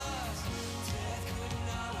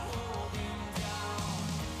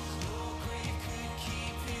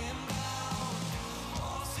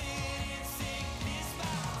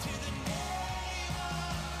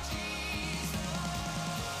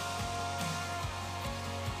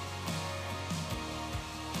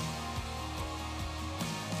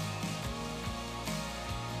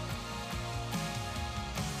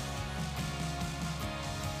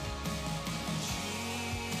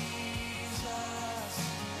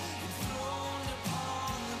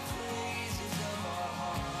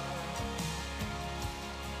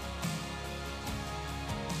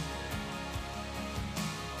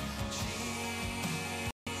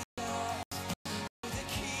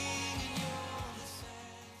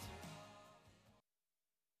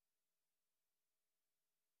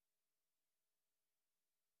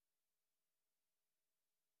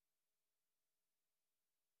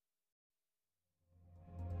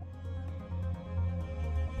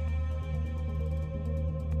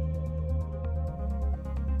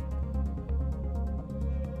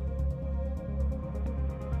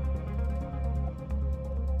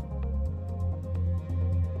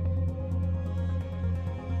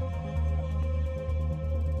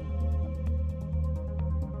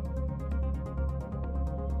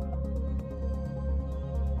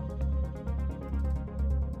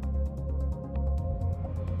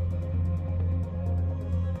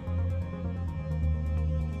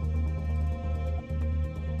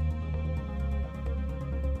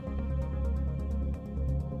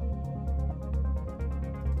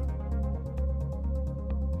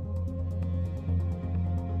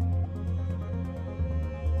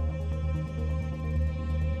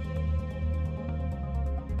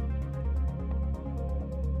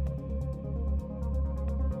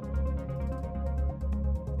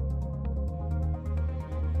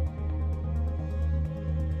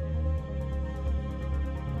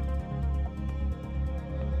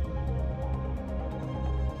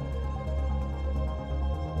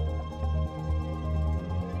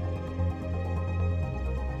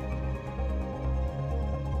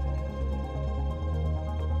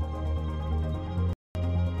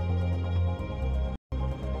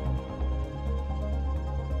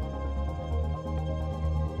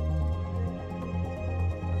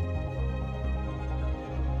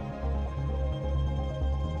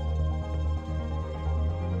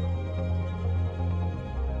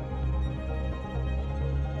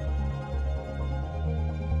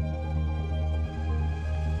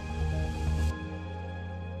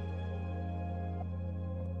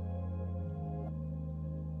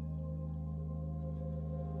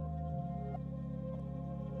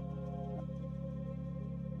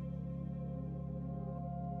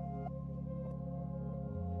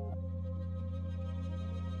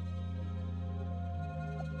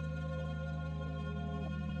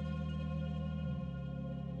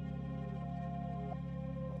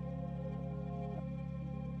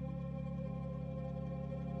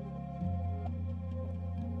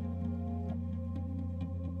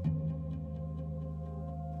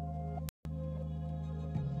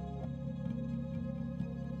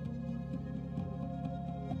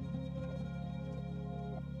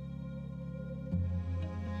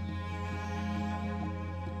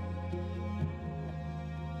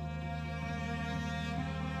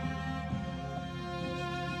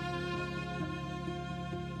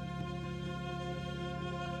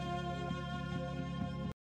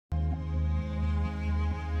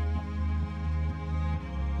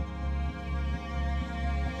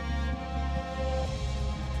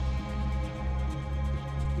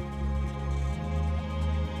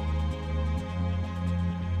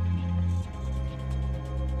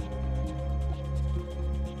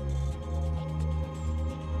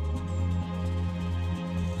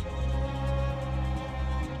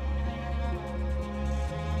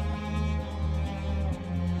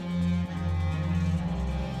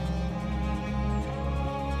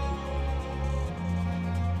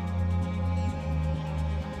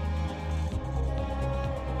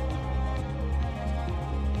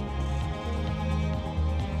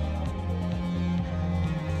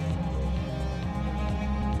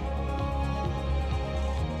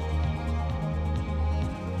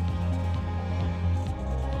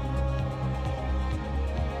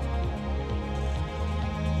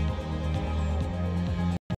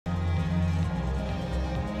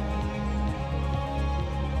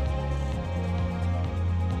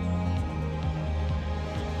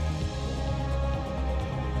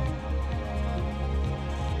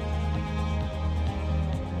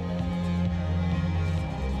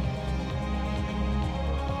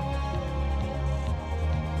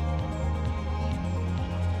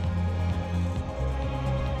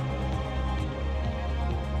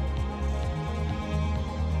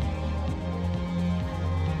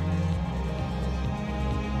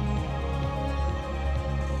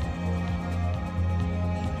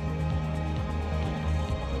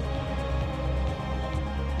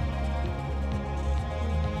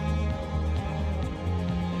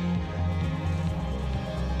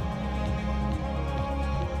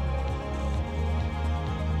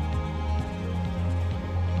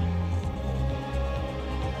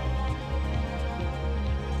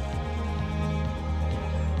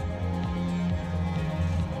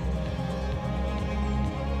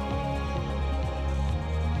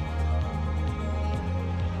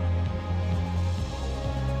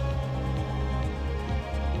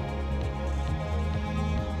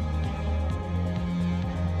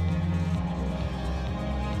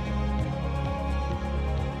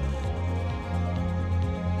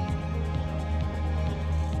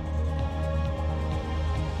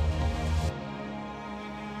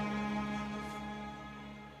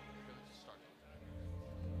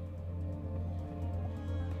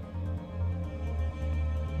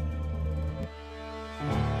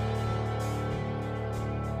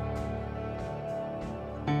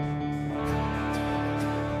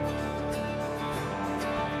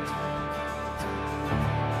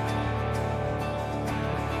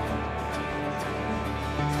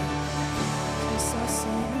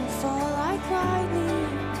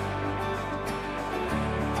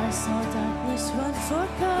saw darkness run for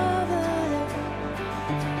cover,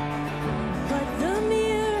 but the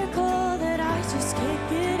miracle that I just can't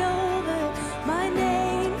get over, my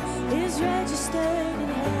name is registered in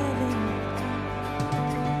heaven.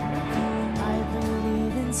 I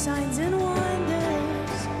believe in signs and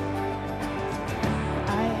wonders.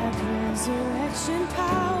 I have resurrection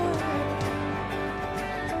power.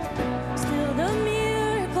 Still the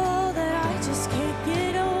miracle that I just can't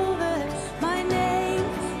get over, my name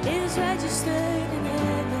is registered in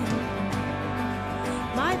heaven.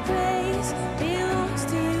 My praise belongs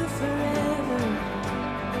to you forever.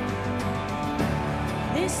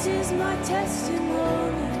 This is my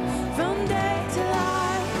testimony from day to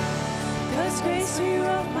life, 'cause grace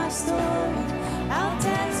rewrote my story. I'll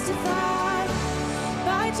testify,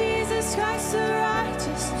 by Jesus Christ the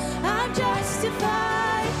righteous, I'm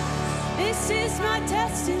justified. This is my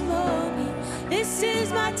testimony. This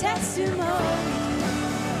is my testimony.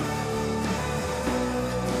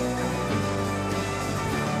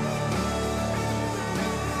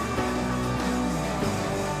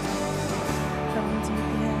 Come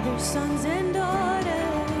together, sons and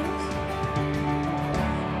daughters,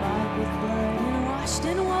 bought with blood and washed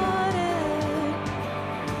in water.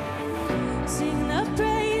 Sing the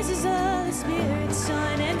praises of the Spirit,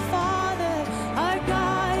 Son, and Father. Our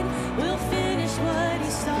God will finish what He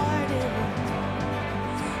started.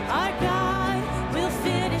 Our God will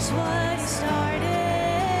finish what He started.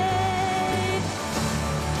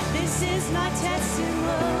 This is my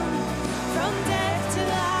testimony from death to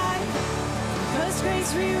life, 'cause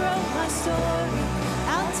grace rewrote my story.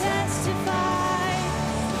 I'll testify,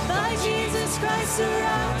 by Jesus Christ the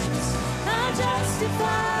righteous, I'm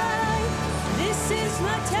justified. This is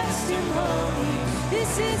my testimony.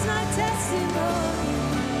 This is my testimony.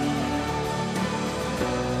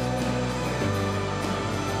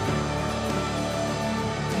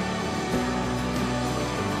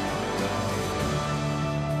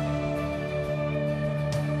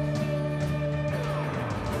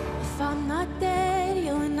 If I'm not dead,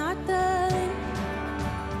 you're not done.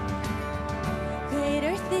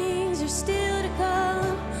 Greater things are still to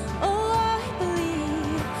come. Oh, I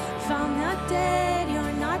believe. If I'm not dead,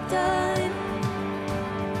 you're not done.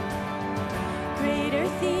 Greater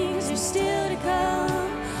things are still to come.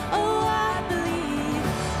 Oh, I believe.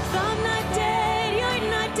 If I'm not dead, you're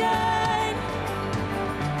not done.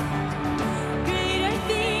 Greater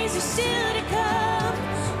things are still to come.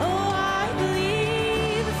 Oh, I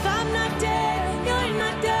believe. If I'm not dead, you're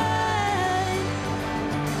not done.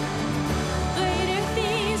 Greater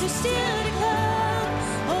things are still to come.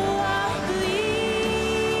 Oh, I believe.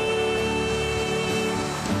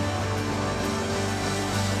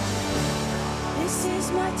 This is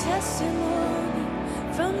my testimony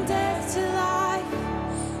from death to life,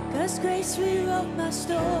 'cause grace rewrote my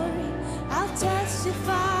story. I'll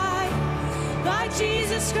testify, by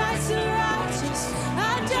Jesus Christ the righteous,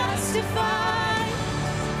 I'm justified.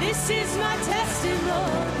 This is my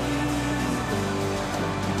testimony.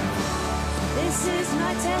 This is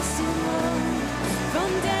my testimony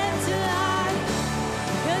from death to life,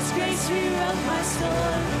 'cause grace rewrote my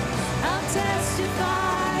story. I'll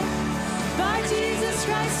testify, by Jesus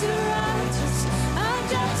Christ the righteous, I'm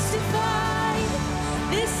justified.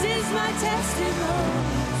 This is my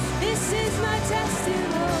testimony. This is my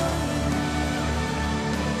testimony.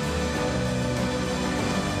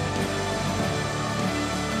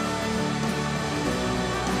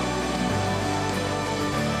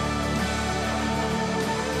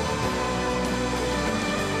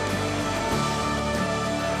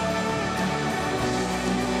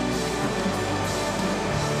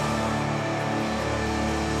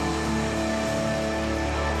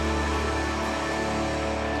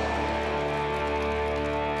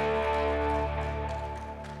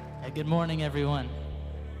 Good morning, everyone.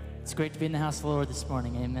 It's great to be in the house of the Lord this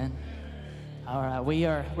morning. Amen. All right,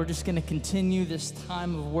 we're just going to continue this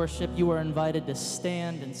time of worship. You are invited to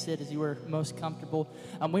stand and sit as you are most comfortable.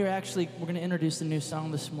 We're going to introduce a new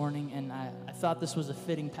song this morning, and I thought this was a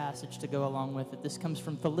fitting passage to go along with it. This comes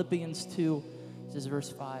from Philippians 2, this is verse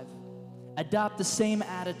 5. Adopt the same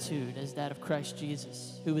attitude as that of Christ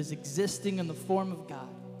Jesus, who is existing in the form of God,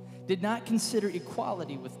 did not consider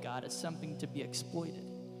equality with God as something to be exploited.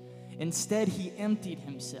 Instead, he emptied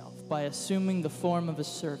himself by assuming the form of a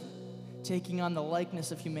servant, taking on the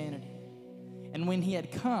likeness of humanity. And when he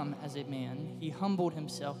had come as a man, he humbled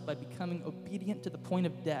himself by becoming obedient to the point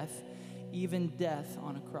of death, even death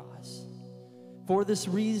on a cross. For this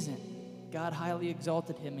reason, God highly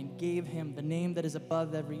exalted him and gave him the name that is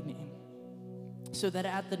above every name, so that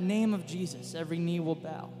at the name of Jesus, every knee will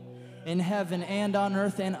bow, in heaven and on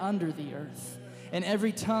earth and under the earth, and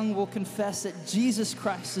every tongue will confess that Jesus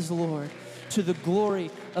Christ is Lord, to the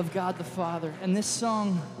glory of God the Father. And this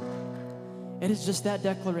song, it is just that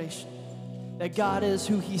declaration that God is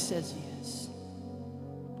who he says he is.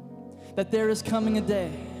 That there is coming a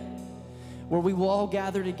day where we will all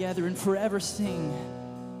gather together and forever sing,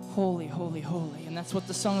 holy, holy, holy. And that's what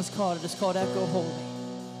the song is called. It is called Echo Holy.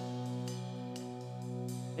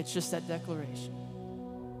 It's just that declaration.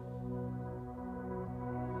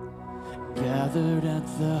 Gathered at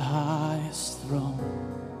the highest throne,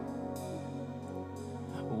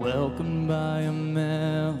 welcomed by a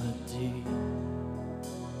melody,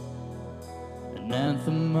 an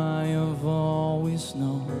anthem I have always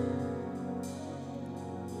known,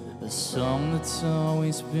 a song that's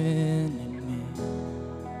always been in me.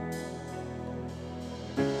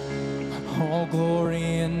 All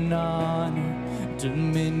glory and honor,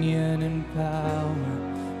 dominion and power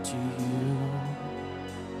to you.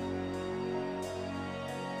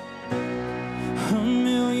 A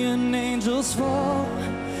million angels fall,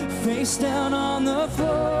 face down on the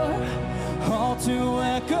floor, all to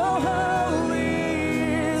echo, holy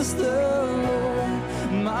is the Lord.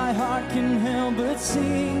 My heart can help but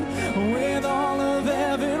sing with all of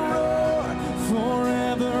heaven roar,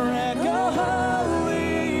 forever echo,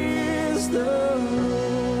 holy is the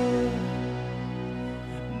Lord.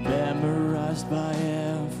 Memorized by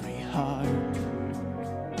every heart,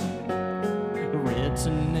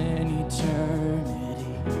 written in eternity,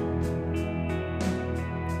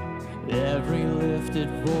 every lifted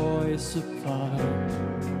voice apart,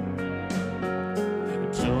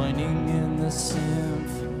 joining in the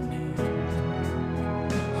symphony.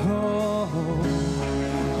 Oh,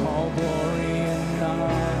 all glory and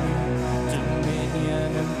honor,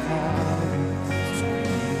 dominion and power to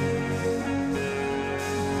you.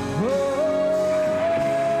 Oh,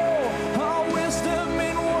 all wisdom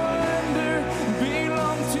and wonder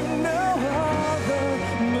belong to no other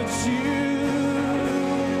but you.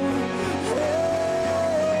 Yeah.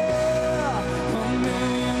 A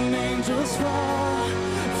million angels fall,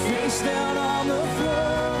 face down on the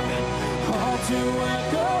floor, all to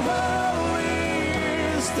echo, holy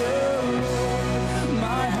is the Lord.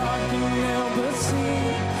 My heart can help but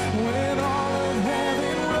sing with all of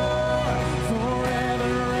heaven roar,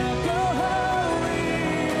 forever echo, holy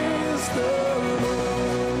is the Lord.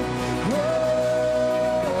 Oh,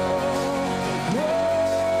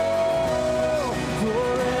 oh,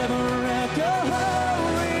 forever echo,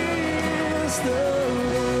 holy is the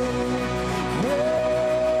Lord.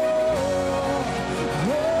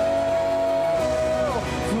 Oh,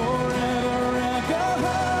 forever echo,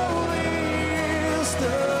 holy is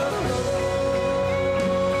the Lord.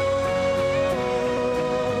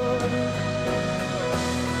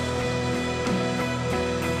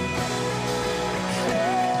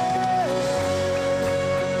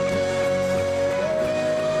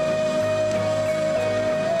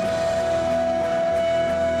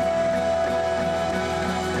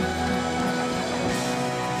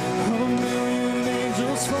 A million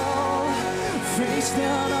angels fall, face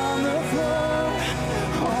down on the floor,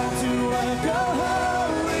 all to echo,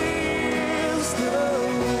 holy is the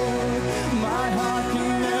Lord. My heart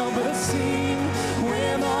can help but sing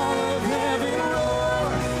with all of heaven roar,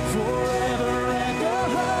 forever echo,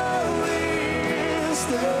 holy is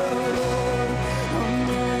the Lord. A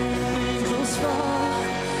million angels fall,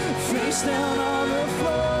 face down on the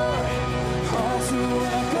floor, all to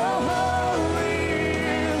echo, holy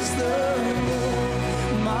is the Lord.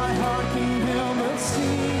 My heart can help but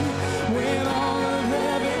sing with all of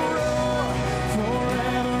heaven roar,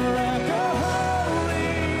 forever echo, holy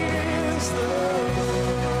is the Lord.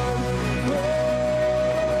 Oh,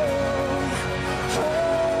 oh,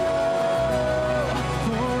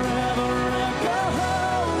 forever echo,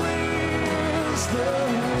 holy is the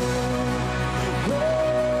Lord. Oh,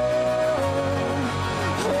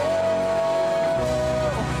 oh,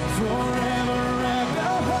 forever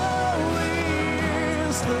echo, holy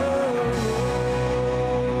is the Lord.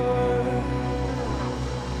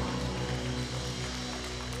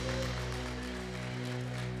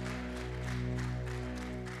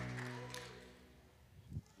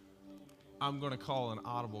 I'm going to call an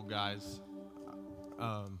audible, guys.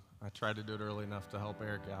 I tried to do it early enough to help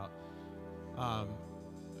Eric out.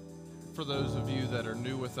 For those of you that are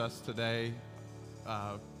new with us today,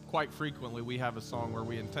 quite frequently we have a song where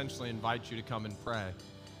we intentionally invite you to come and pray.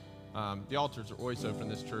 The altars are always open in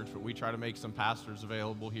this church, but we try to make some pastors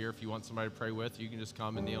available here. If you want somebody to pray with, you can just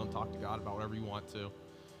come and kneel and talk to God about whatever you want to.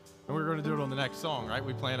 And we're going to do it on the next song, right?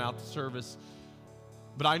 We plan out the service.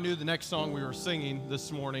 But I knew the next song we were singing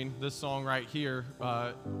this morning, this song right here,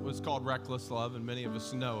 was called Reckless Love, and many of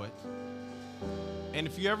us know it. And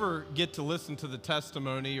if you ever get to listen to the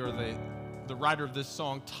testimony or the writer of this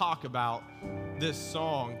song talk about this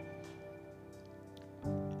song,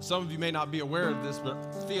 some of you may not be aware of this, but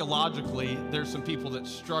theologically, there's some people that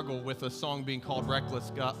struggle with a song being called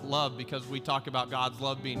Reckless Love because we talk about God's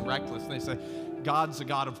love being reckless. And they say, God's a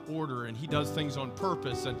God of order and he does things on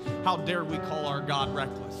purpose, and how dare we call our God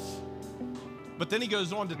reckless? But then he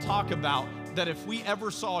goes on to talk about that if we ever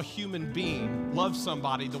saw a human being love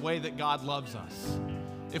somebody the way that God loves us,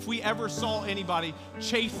 if we ever saw anybody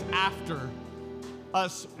chase after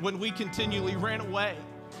us when we continually ran away,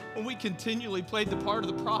 when we continually played the part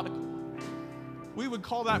of the prodigal, we would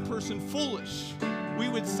call that person foolish. We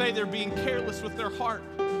would say they're being careless with their heart.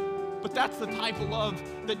 But that's the type of love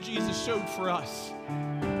that Jesus showed for us.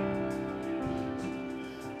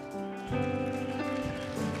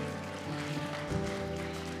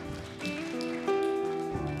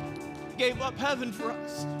 Gave up heaven for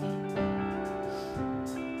us.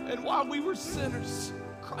 And while we were sinners,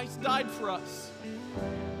 Christ died for us.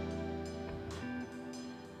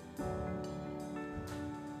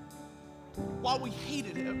 While we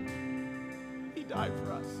hated him, he died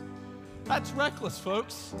for us. That's reckless,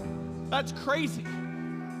 folks. That's crazy.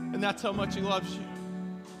 And that's how much he loves you.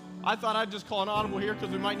 I thought I'd just call an audible here because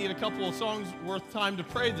we might need a couple of songs worth time to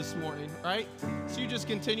pray this morning, right? So you just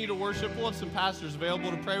continue to worship. We'll have some pastors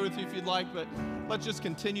available to pray with you if you'd like, but let's just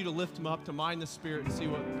continue to lift him up, to mind the Spirit, and see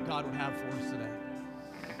what God would have for us today.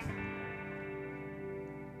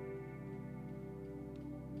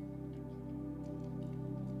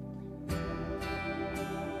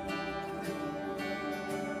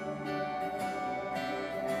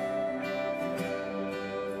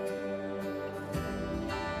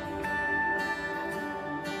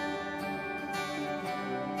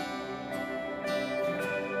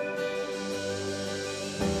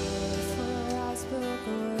 Before I spoke a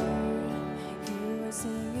word, you were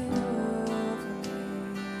singing over me.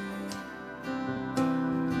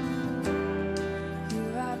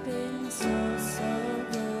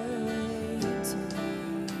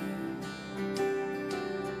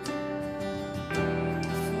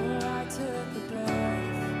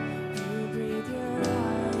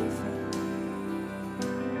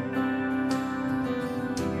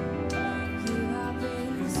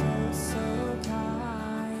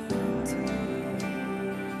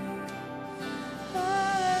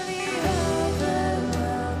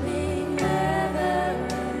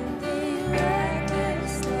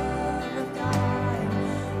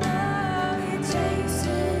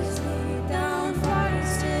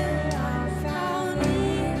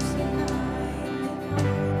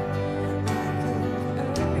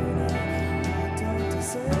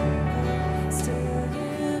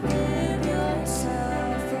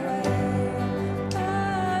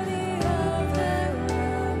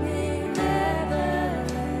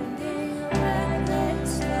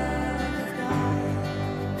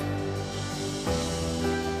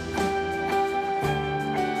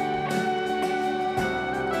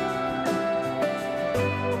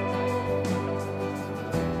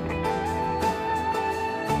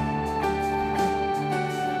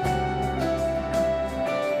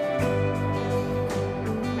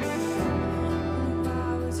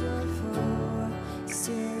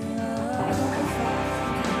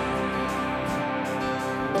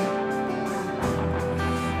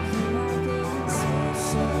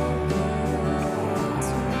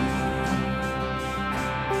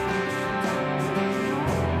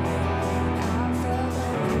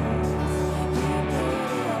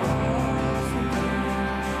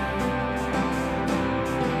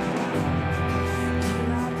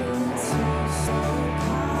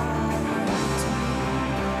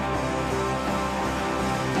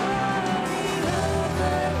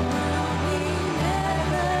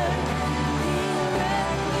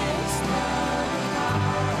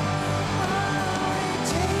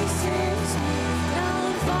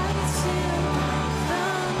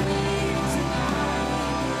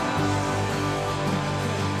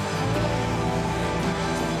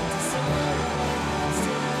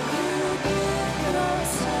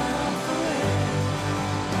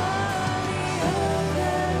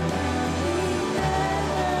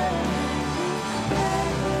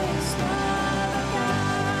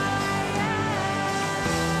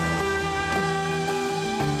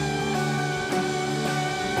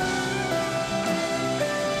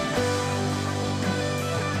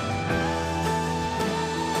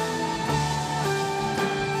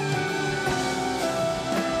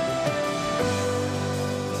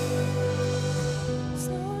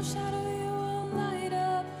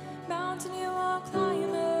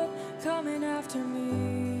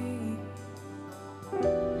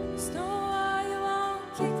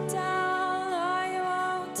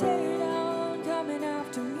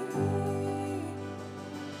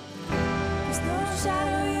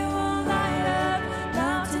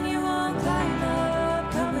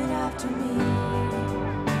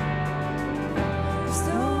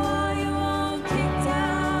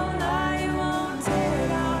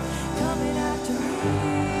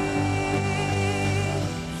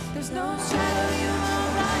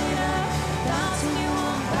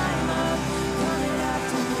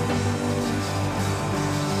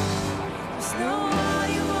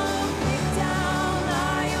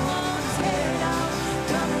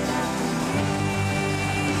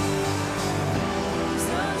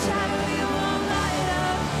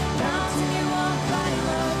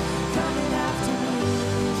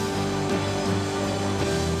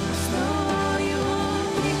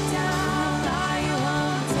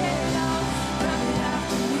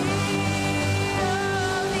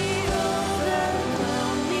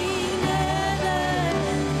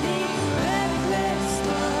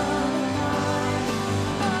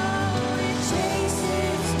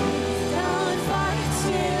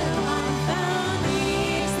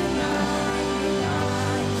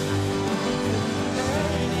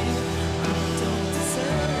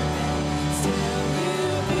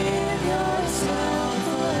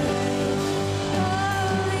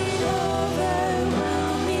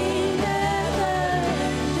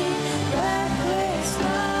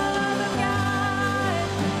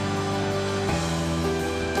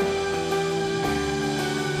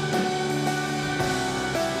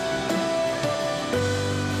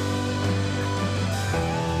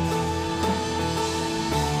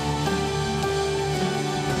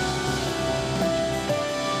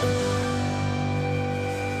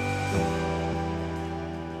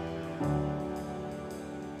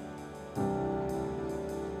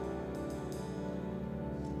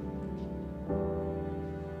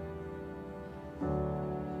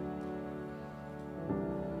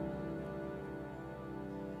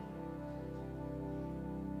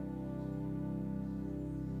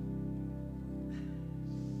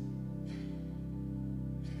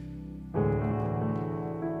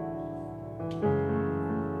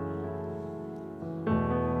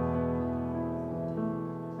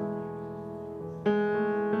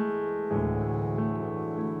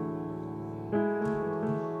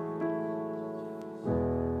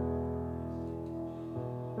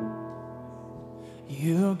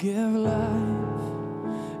 You give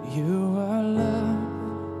life, you are love,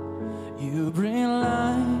 you bring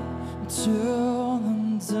light to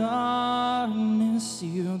the darkness.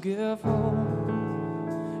 You give hope,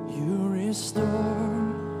 you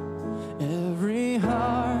restore every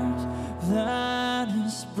heart that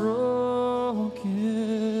is broken.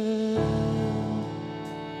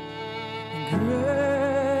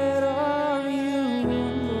 Great are you,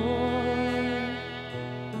 Lord,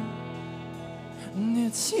 and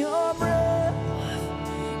it's your breath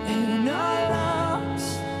in our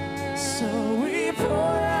lungs, so we pour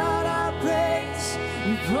out our praise,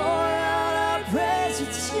 we pour out our praise.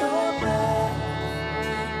 It's your breath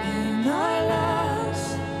in our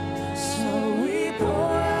lungs, so we pour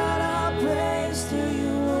out our praise to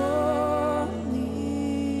you only.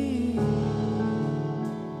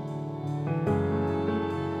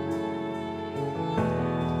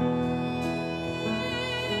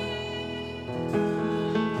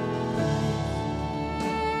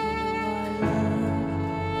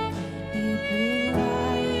 You bring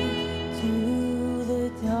light to the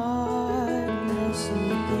darkness. You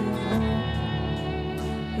give hope,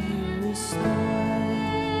 you restore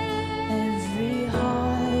every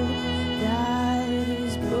heart that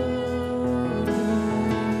is broken.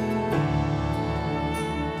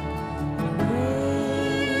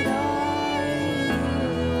 Great are you,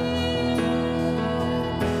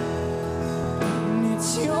 and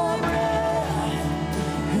it's your breath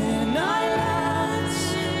in our lungs,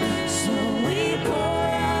 so we pour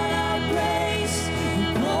out our praise, we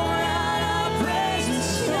pour out our praise.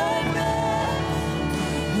 It's your breath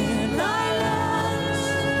in our lungs,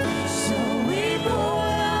 so we pour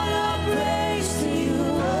out our praise to you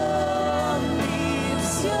only.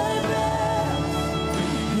 It's your breath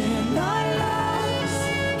in our lungs,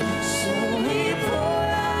 so we pour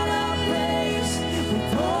out our praise, we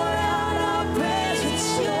pour out our praise. It's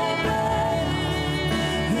your breath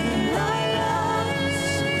in our lungs,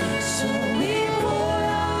 so we pour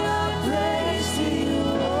out our praise to you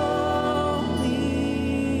only.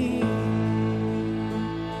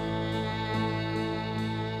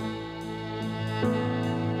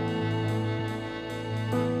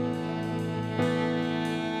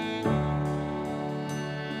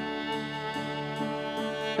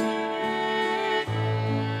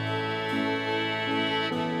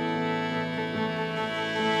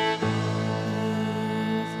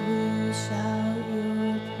 We'll shout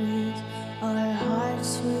your praise, our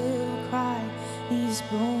hearts will cry, these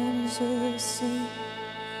bones will sing.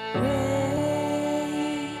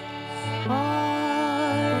 Great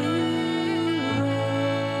are you, Lord.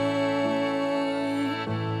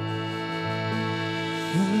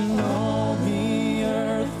 And all the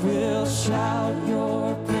earth will shout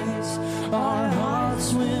your praise, our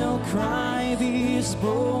hearts will cry, these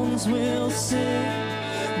bones will sing.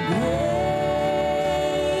 Great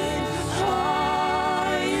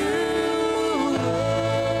are you,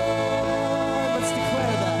 Lord. Let's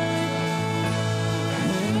declare that.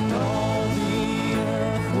 And all the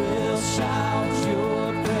earth will shout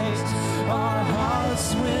your praise, our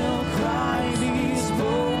hearts will cry, these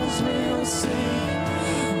bones will sing.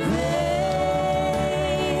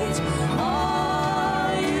 Great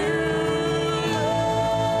are you, Lord.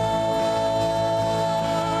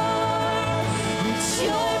 It's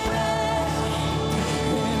your breath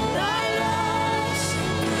in our lungs,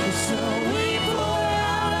 so we pour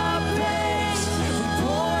out our praise, we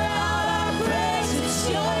pour out our praise. It's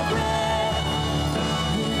your breath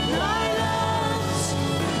in our lungs,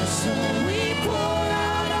 so we pour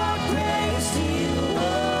out our praise to you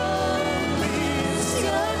only. It's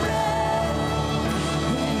your breath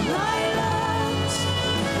in our lungs,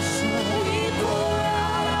 so we pour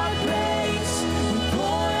out our praise, we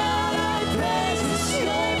pour out our praise. It's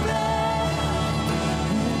your breath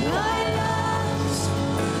in our lungs,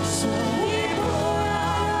 so we pour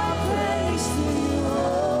out our praise to you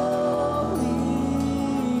only.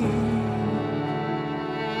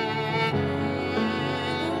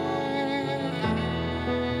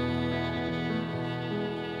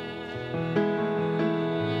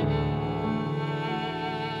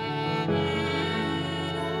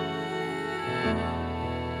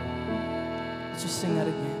 Let's just sing that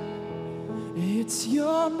again. It's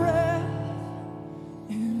your breath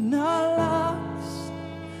in our lungs,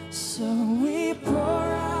 so we pour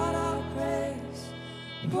out our praise,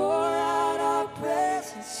 pour out our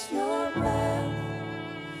praise. It's your breath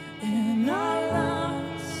in our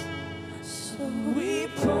lungs, so we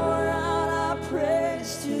pour out our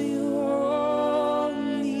praise to you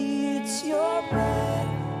only. It's your breath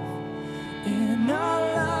in our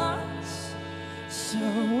lungs, so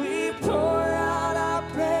we pour out our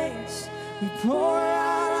praise, we pour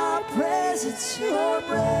out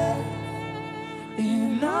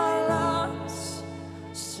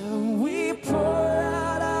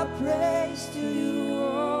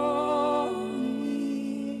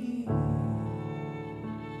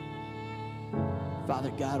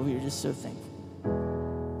Father God, we are just so thankful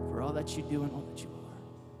for all that you do and all that you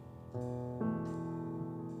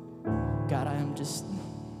are. God, I am just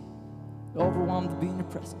overwhelmed to be in your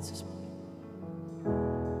presence this morning.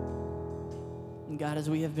 And God, as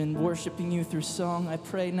we have been worshiping you through song, I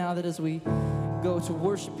pray now that as we go to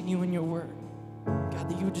worshiping you in your word, God,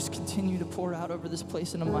 that you would just continue to pour out over this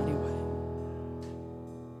place in a mighty way.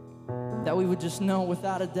 That we would just know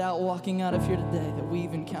without a doubt walking out of here today that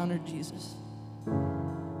we've encountered Jesus.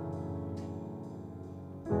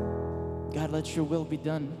 God, let your will be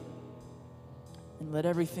done. And let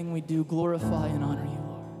everything we do glorify and honor you,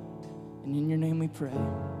 Lord. And in your name we pray.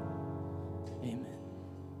 Amen.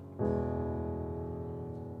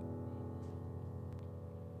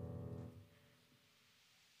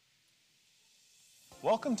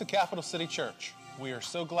 Welcome to Capital City Church. We are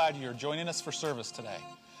so glad you are joining us for service today.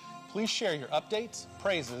 Please share your updates,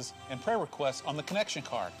 praises, and prayer requests on the connection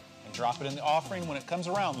card and drop it in the offering when it comes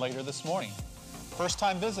around later this morning.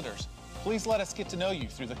 First-time visitors, please let us get to know you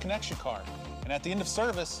through the connection card. And at the end of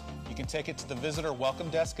service, you can take it to the visitor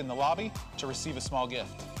welcome desk in the lobby to receive a small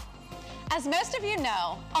gift. As most of you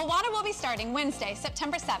know, Awana will be starting Wednesday,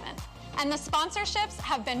 September 7th, and the sponsorships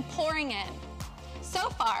have been pouring in.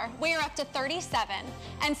 So far, we are up to 37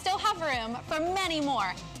 and still have room for many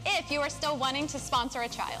more if you are still wanting to sponsor a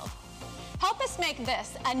child. Help us make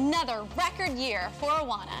this another record year for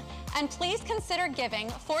Awana, and please consider giving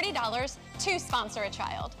 $40 to sponsor a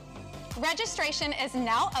child. Registration is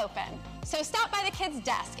now open, so stop by the kids'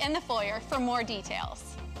 desk in the foyer for more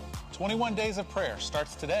details. 21 Days of Prayer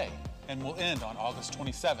starts today and will end on August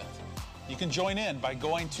 27th. You can join in by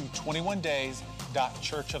going to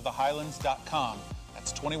 21days.churchofthehighlands.com.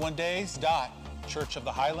 That's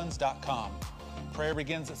 21days.churchofthehighlands.com. Prayer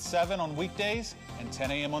begins at 7 on weekdays and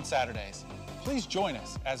 10 a.m. on Saturdays. Please join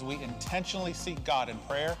us as we intentionally seek God in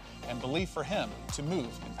prayer and believe for Him to move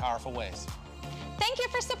in powerful ways. Thank you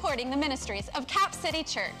for supporting the ministries of Cap City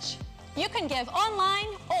Church. You can give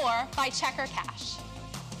online or by check or cash.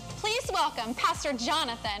 Please welcome Pastor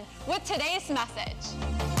Jonathan with today's message.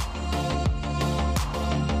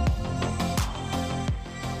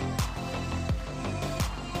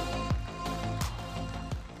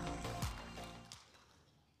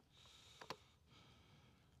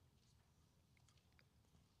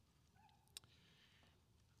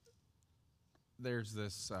 There's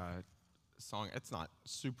this song. It's not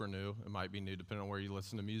super new. It might be new depending on where you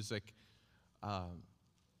listen to music.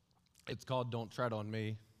 It's called Don't Tread on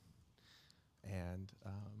Me. And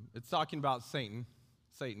it's talking about Satan.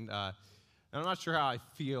 And I'm not sure how I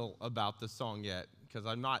feel about this song yet, because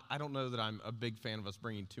I don't know that I'm a big fan of us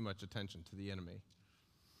bringing too much attention to the enemy.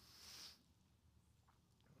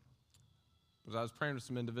 But I was praying with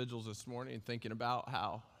some individuals this morning and thinking about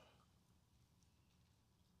how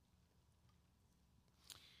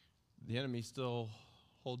the enemy still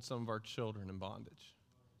holds some of our children in bondage.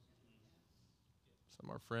 Some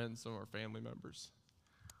of our friends, some of our family members.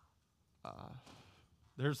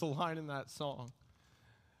 There's a line in that song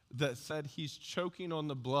that said, he's choking on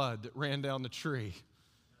the blood that ran down the tree.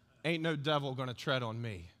 Ain't no devil gonna tread on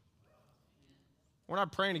me. We're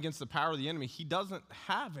not praying against the power of the enemy. He doesn't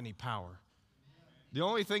have any power. The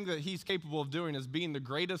only thing that he's capable of doing is being the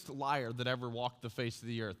greatest liar that ever walked the face of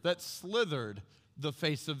the earth, that slithered the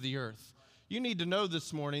face of the earth. You need to know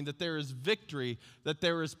this morning that there is victory, that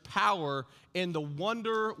there is power in the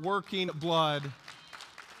wonder-working blood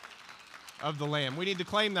of the Lamb. We need to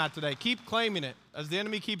claim that today. Keep claiming it. As the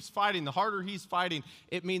enemy keeps fighting, the harder he's fighting,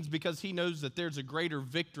 it means because he knows that there's a greater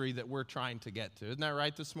victory that we're trying to get to. Isn't that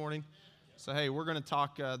right this morning? So, hey, we're going to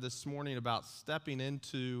talk this morning about stepping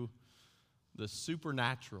into the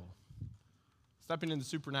supernatural. Stepping into the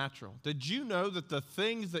supernatural. Did you know that the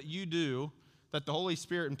things that you do, that the Holy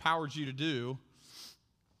Spirit empowers you to do,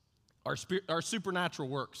 are supernatural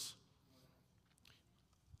works?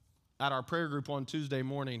 At our prayer group on Tuesday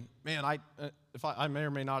morning, man, I may or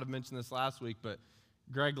may not have mentioned this last week, but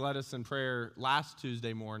Greg led us in prayer last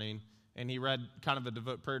Tuesday morning, and he read kind of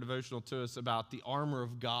a prayer devotional to us about the armor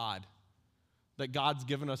of God, that God's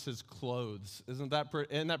given us His clothes. Isn't that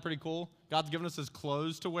pretty cool? God's given us His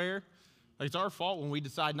clothes to wear. Like, it's our fault when we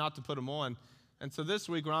decide not to put them on. And so this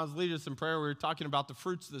week, when I was leading us in prayer, we were talking about the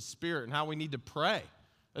fruits of the Spirit and how we need to pray.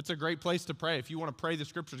 That's a great place to pray. If you want to pray the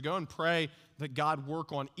Scriptures, go and pray that God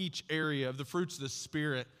work on each area of the fruits of the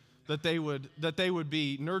Spirit, that they would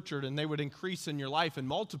be nurtured and they would increase in your life and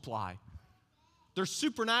multiply. They're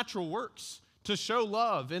supernatural works to show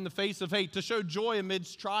love in the face of hate, to show joy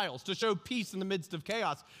amidst trials, to show peace in the midst of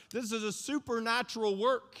chaos. This is a supernatural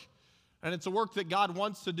work And it's a work that God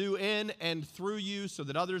wants to do in and through you so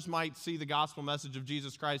that others might see the gospel message of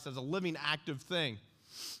Jesus Christ as a living, active thing.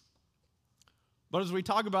 But as we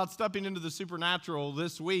talk about stepping into the supernatural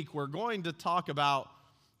this week, we're going to talk about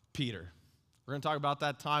Peter. We're going to talk about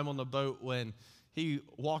that time on the boat when he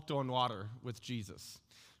walked on water with Jesus.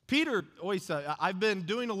 Peter always said, I've been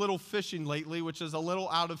doing a little fishing lately, which is a little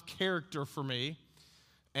out of character for me.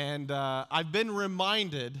 And I've been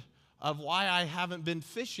reminded of why I haven't been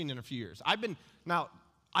fishing in a few years. I've been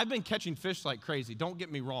catching fish like crazy. Don't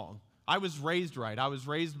get me wrong. I was raised right. I was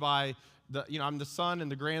raised by I'm the son and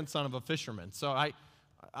the grandson of a fisherman. So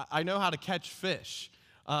I know how to catch fish.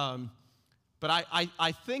 But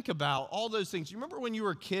I think about all those things. You remember when you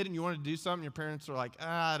were a kid and you wanted to do something, your parents were like,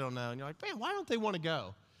 I don't know. And you're like, man, why don't they want to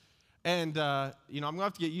go? And, I'm going to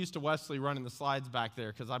have to get used to Wesley running the slides back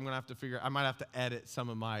there because I'm going to have to I might have to edit some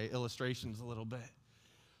of my illustrations a little bit.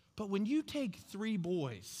 But when you take 3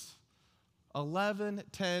 boys, 11,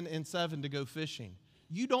 10, and 7 to go fishing,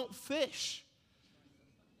 you don't fish.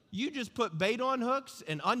 You just put bait on hooks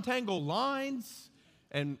and untangle lines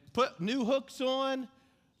and put new hooks on.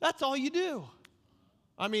 That's all you do.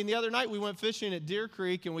 I mean, the other night we went fishing at Deer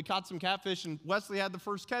Creek and we caught some catfish and Wesley had the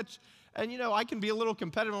first catch. And, I can be a little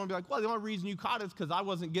competitive and be like, well, the only reason you caught it is because I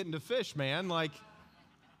wasn't getting to fish, man.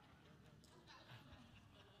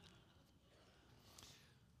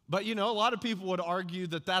 But, a lot of people would argue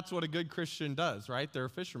that that's what a good Christian does, right? They're a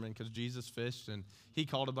fisherman because Jesus fished and he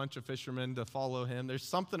called a bunch of fishermen to follow him. There's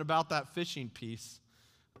something about that fishing piece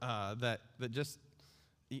that just,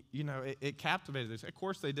 it captivated us. Of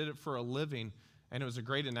course, they did it for a living, and it was a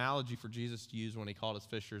great analogy for Jesus to use when he called us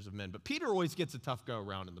fishers of men. But Peter always gets a tough go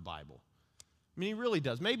around in the Bible. I mean, he really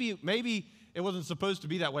does. Maybe it wasn't supposed to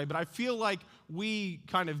be that way, but I feel like we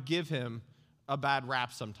kind of give him a bad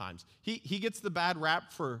rap sometimes. He gets the bad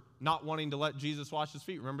rap for not wanting to let Jesus wash his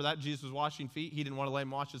feet. Remember that? Jesus was washing feet. He didn't want to let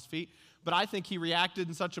him wash his feet. But I think he reacted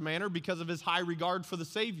in such a manner because of his high regard for the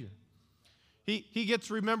Savior. He gets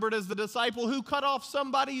remembered as the disciple who cut off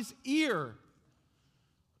somebody's ear.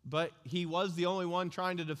 But he was the only one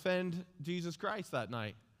trying to defend Jesus Christ that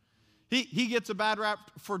night. He gets a bad rap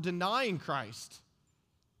for denying Christ.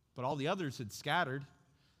 But all the others had scattered.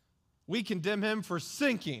 We condemn him for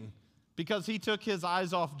sinking because he took his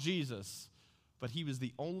eyes off Jesus, but he was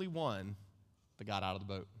the only one that got out of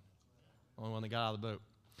the boat. Only one that got out of the boat.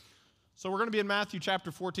 So we're going to be in Matthew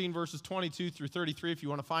chapter 14, verses 22 through 33, if you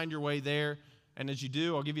want to find your way there. And as you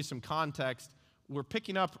do, I'll give you some context. We're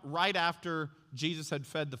picking up right after Jesus had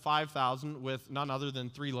fed the 5,000 with none other than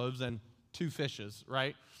 3 loaves and 2 fishes,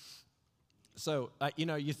 right? So,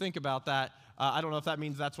 you think about that. I don't know if that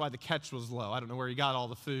means that's why the catch was low. I don't know where he got all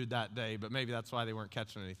the food that day, but maybe that's why they weren't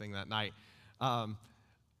catching anything that night.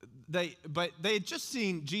 They had just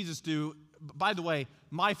seen Jesus do, by the way,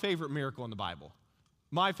 my favorite miracle in the Bible.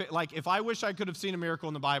 If I wish I could have seen a miracle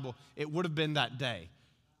in the Bible, it would have been that day.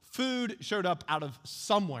 Food showed up out of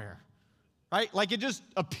somewhere, right? Like it just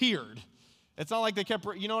appeared. It's not like they kept,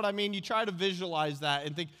 you know what I mean? You try to visualize that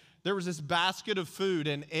and think there was this basket of food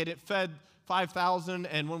and it fed 5,000,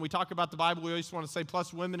 and when we talk about the Bible, we always want to say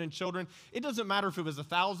plus women and children. It doesn't matter if it was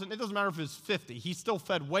 1,000. It doesn't matter if it was 50. He still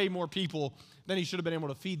fed way more people than he should have been able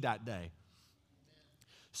to feed that day.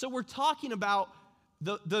 So we're talking about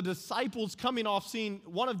the disciples coming off seeing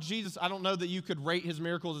one of Jesus. I don't know that you could rate his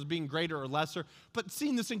miracles as being greater or lesser, but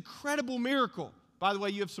seeing this incredible miracle. By the way,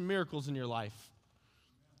 you have some miracles in your life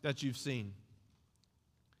that you've seen.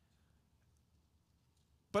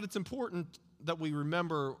 But it's important that we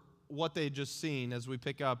remember what they had just seen as we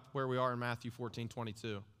pick up where we are in Matthew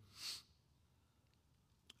 14:22.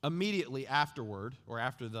 Immediately afterward, or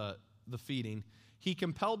after the feeding, he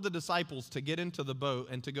compelled the disciples to get into the boat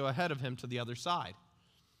and to go ahead of him to the other side.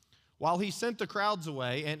 While he sent the crowds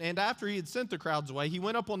away, and after he had sent the crowds away, he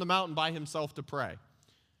went up on the mountain by himself to pray.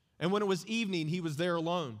 And when it was evening, he was there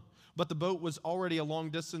alone. But the boat was already a long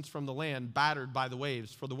distance from the land, battered by the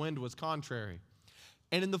waves, for the wind was contrary.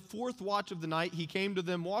 And in the 4th watch of the night, he came to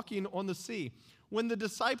them walking on the sea. When the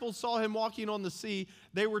disciples saw him walking on the sea,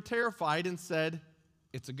 they were terrified and said,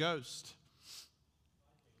 "It's a ghost."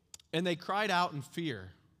 And they cried out in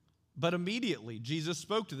fear. But immediately Jesus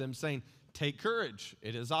spoke to them, saying, "Take courage,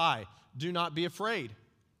 it is I. Do not be afraid."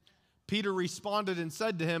 Peter responded and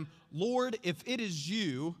said to him, "Lord, if it is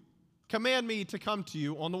you, command me to come to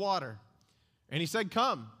you on the water." And he said,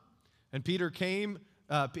 "Come." And Peter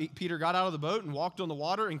got out of the boat and walked on the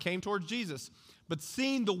water and came towards Jesus. But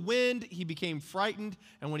seeing the wind, he became frightened,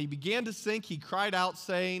 and when he began to sink, he cried out,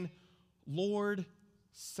 saying, "Lord,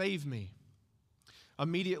 save me."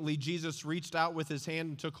 Immediately Jesus reached out with his hand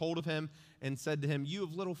and took hold of him and said to him, "You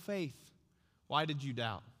of little faith, why did you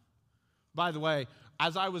doubt?" By the way,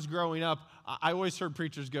 as I was growing up, I always heard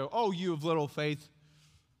preachers go, "Oh, you of little faith,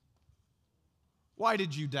 why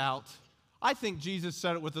did you doubt?" I think Jesus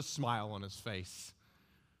said it with a smile on his face.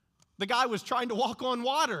 The guy was trying to walk on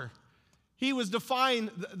water. He was defying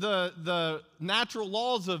the natural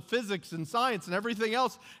laws of physics and science and everything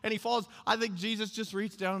else, and he falls. I think Jesus just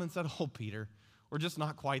reached down and said, "Oh, Peter, we're just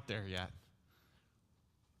not quite there yet."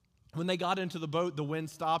 When they got into the boat, the wind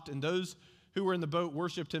stopped, and those who were in the boat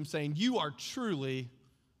worshiped him, saying, "You are truly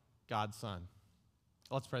God's Son."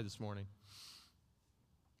 Let's pray this morning.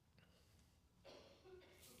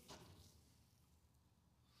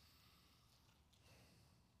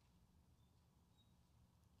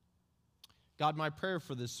 God, my prayer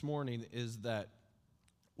for this morning is that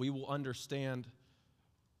we will understand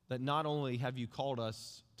that not only have you called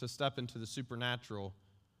us to step into the supernatural,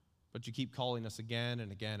 but you keep calling us again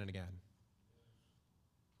and again and again.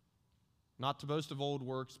 Not to boast of old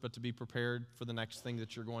works, but to be prepared for the next thing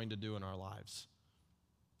that you're going to do in our lives.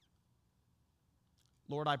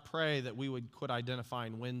 Lord, I pray that we would quit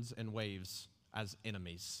identifying winds and waves as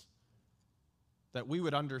enemies. That we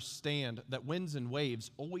would understand that winds and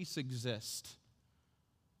waves always exist.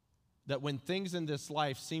 That when things in this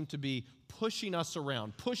life seem to be pushing us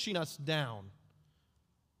around, pushing us down,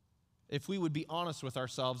 if we would be honest with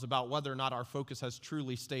ourselves about whether or not our focus has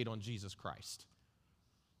truly stayed on Jesus Christ.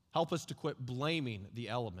 Help us to quit blaming the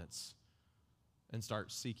elements and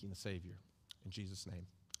start seeking the Savior. In Jesus' name,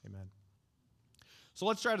 amen. So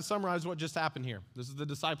let's try to summarize what just happened here. This is the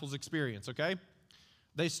disciples' experience, okay?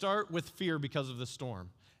 They start with fear because of the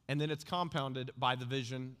storm, and then it's compounded by the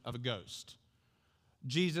vision of a ghost.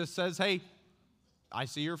 Jesus says, "Hey, I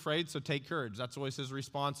see you're afraid, so take courage." That's always his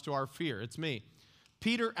response to our fear. It's me.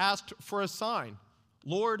 Peter asked for a sign.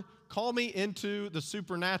 "Lord, call me into the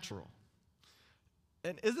supernatural."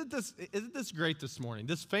 And isn't this great this morning?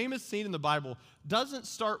 This famous scene in the Bible doesn't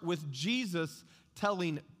start with Jesus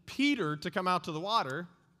telling Peter to come out to the water.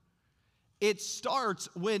 It starts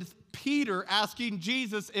with Peter asking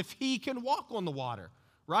Jesus if he can walk on the water,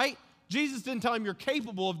 right? Jesus didn't tell him, "You're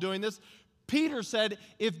capable of doing this." Peter said,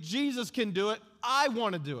 "If Jesus can do it, I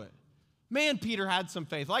want to do it." Man, Peter had some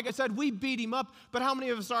faith. Like I said, we beat him up, but how many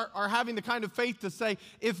of us are having the kind of faith to say,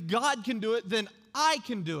 if God can do it, then I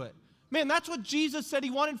can do it? Man, that's what Jesus said he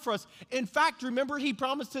wanted for us. In fact, remember, he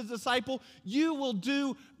promised his disciple, "You will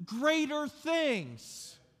do greater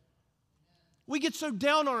things." We get so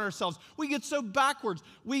down on ourselves. We get so backwards.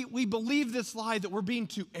 We believe this lie that we're being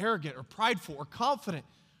too arrogant or prideful or confident.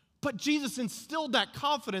 But Jesus instilled that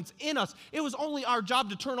confidence in us. It was only our job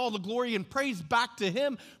to turn all the glory and praise back to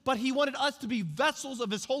him, but he wanted us to be vessels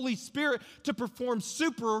of his Holy Spirit to perform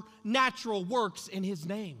supernatural works in his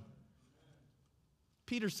name.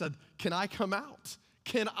 Peter said, "Can I come out?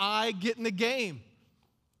 Can I get in the game?"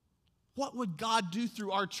 What would God do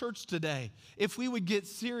through our church today if we would get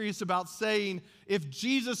serious about saying, if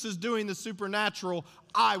Jesus is doing the supernatural,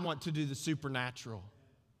 I want to do the supernatural?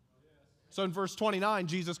 So in verse 29,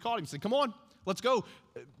 Jesus called him and said, "Come on, let's go."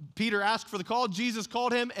 Peter asked for the call. Jesus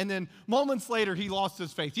called him, and then moments later, he lost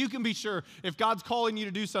his faith. You can be sure if God's calling you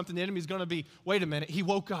to do something, the enemy's going to be, wait a minute, he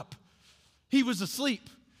woke up. He was asleep.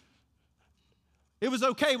 It was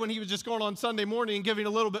okay when he was just going on Sunday morning and giving a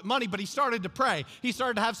little bit of money, but he started to pray. He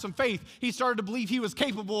started to have some faith. He started to believe he was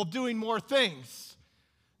capable of doing more things.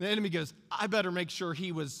 The enemy goes, I better make sure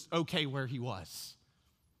he was okay where he was.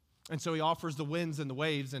 And so he offers the winds and the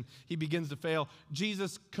waves, and he begins to fail.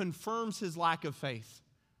 Jesus confirms his lack of faith.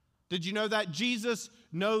 Did you know that? Jesus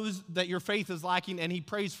knows that your faith is lacking, and he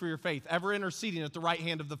prays for your faith, ever interceding at the right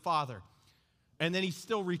hand of the Father. And then he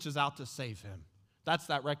still reaches out to save him. That's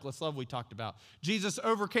that reckless love we talked about. Jesus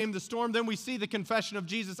overcame the storm. Then we see the confession of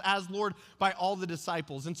Jesus as Lord by all the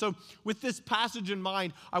disciples. And so with this passage in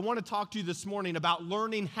mind, I want to talk to you this morning about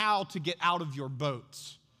learning how to get out of your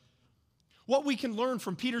boats. What we can learn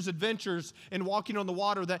from Peter's adventures in walking on the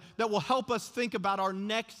water that will help us think about our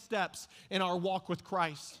next steps in our walk with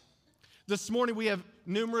Christ. This morning we have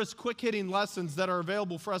numerous quick-hitting lessons that are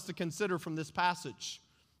available for us to consider from this passage.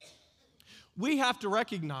 We have to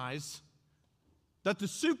recognize that the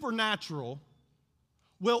supernatural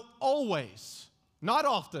will always, not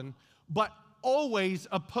often, but always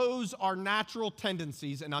oppose our natural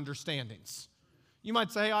tendencies and understandings. You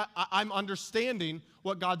might say, I'm understanding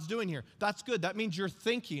what God's doing here. That's good. That means you're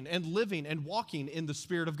thinking and living and walking in the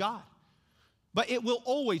Spirit of God. But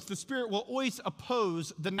the Spirit will always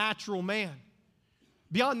oppose the natural man.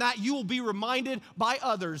 Beyond that, you will be reminded by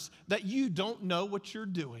others that you don't know what you're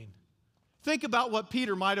doing. Think about what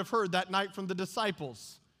Peter might have heard that night from the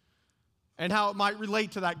disciples and how it might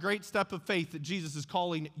relate to that great step of faith that Jesus is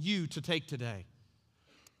calling you to take today.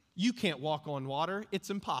 You can't walk on water. It's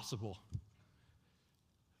impossible.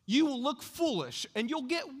 You will look foolish and you'll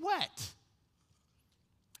get wet.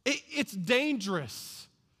 It's dangerous.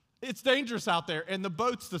 It's dangerous out there, and the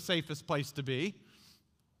boat's the safest place to be.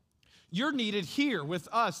 You're needed here with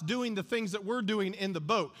us doing the things that we're doing in the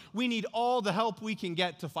boat. We need all the help we can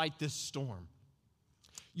get to fight this storm.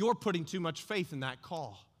 You're putting too much faith in that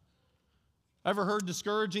call. Ever heard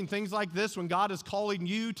discouraging things like this when God is calling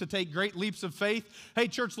you to take great leaps of faith? Hey,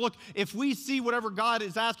 church, look, if we see whatever God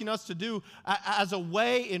is asking us to do as a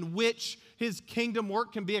way in which His kingdom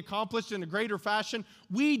work can be accomplished in a greater fashion,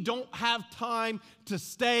 we don't have time to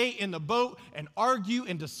stay in the boat and argue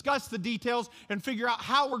and discuss the details and figure out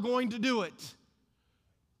how we're going to do it.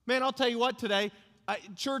 Man, I'll tell you what today,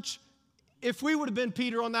 church, if we would have been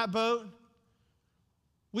Peter on that boat,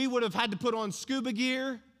 we would have had to put on scuba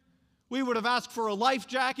gear. We would have asked for a life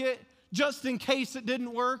jacket just in case it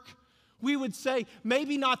didn't work. We would say,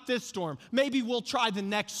 maybe not this storm. Maybe we'll try the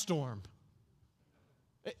next storm.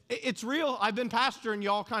 It's real. I've been pastoring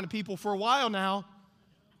y'all kind of people for a while now.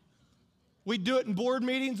 We do it in board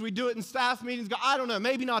meetings. We do it in staff meetings. Go, I don't know.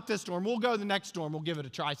 Maybe not this storm. We'll go to the next storm. We'll give it a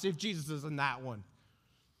try. See if Jesus is in that one.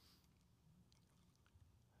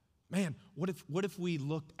 Man, what if we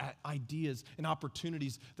looked at ideas and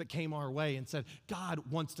opportunities that came our way and said, God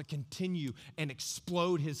wants to continue and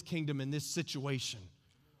explode His kingdom in this situation.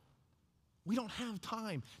 We don't have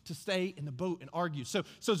time to stay in the boat and argue. So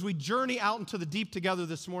as we journey out into the deep together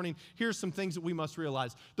this morning, here's some things that we must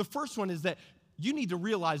realize. The first one is that you need to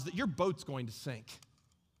realize that your boat's going to sink.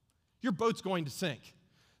 Your boat's going to sink.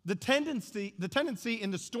 The tendency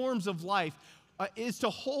in the storms of life is to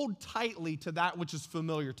hold tightly to that which is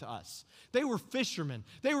familiar to us. They were fishermen.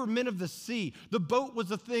 They were men of the sea. The boat was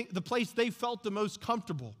the place they felt the most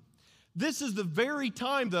comfortable. This is the very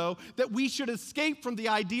time, though, that we should escape from the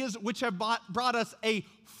ideas which have brought us a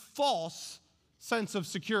false sense of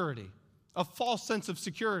security. A false sense of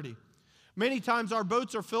security. Many times our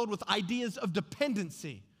boats are filled with ideas of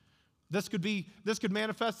dependency. This could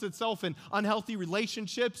manifest itself in unhealthy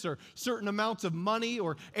relationships or certain amounts of money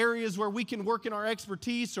or areas where we can work in our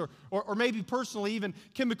expertise or maybe personally even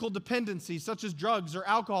chemical dependency such as drugs or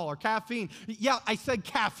alcohol or caffeine. Yeah, I said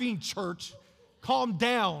caffeine, church. Calm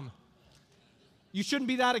down. You shouldn't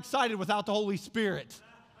be that excited without the Holy Spirit.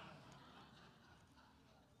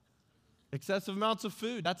 Excessive amounts of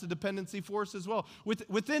food, that's a dependency for us as well.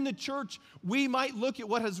 Within the church, we might look at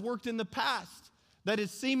what has worked in the past that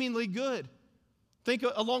is seemingly good. Think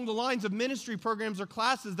along the lines of ministry programs or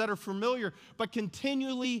classes that are familiar but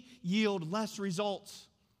continually yield less results.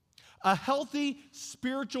 A healthy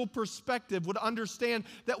spiritual perspective would understand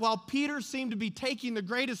that while Peter seemed to be taking the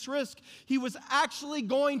greatest risk, he was actually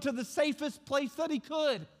going to the safest place that he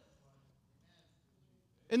could.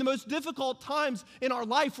 In the most difficult times in our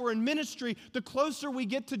life or in ministry, the closer we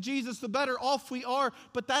get to Jesus, the better off we are.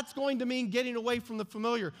 But that's going to mean getting away from the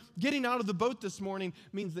familiar. Getting out of the boat this morning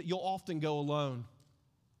means that you'll often go alone.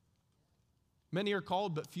 Many are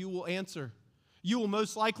called, but few will answer. You will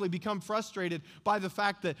most likely become frustrated by the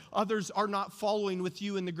fact that others are not following with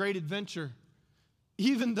you in the great adventure,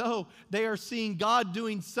 even though they are seeing God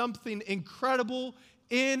doing something incredible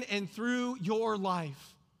in and through your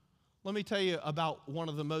life. Let me tell you about one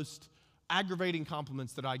of the most aggravating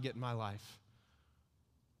compliments that I get in my life.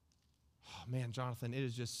 Oh, man, Jonathan, it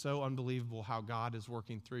is just so unbelievable how God is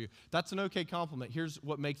working through you. That's an okay compliment. Here's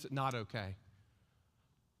what makes it not okay.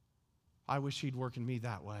 I wish He'd work in me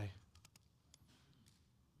that way.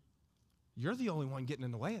 You're the only one getting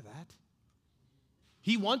in the way of that.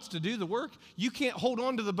 He wants to do the work. You can't hold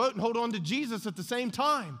on to the boat and hold on to Jesus at the same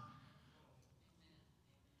time.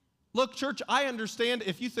 Look, church, I understand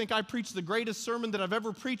if you think I preached the greatest sermon that I've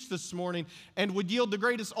ever preached this morning and would yield the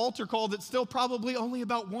greatest altar call, that still probably only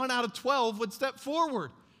about 1 out of 12 would step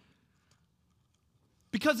forward.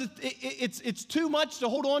 Because it's too much to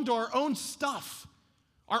hold on to our own stuff,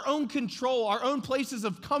 our own control, our own places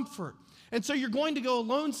of comfort. And so you're going to go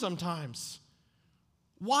alone sometimes.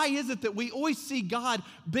 Why is it that we always see God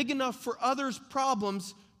big enough for others'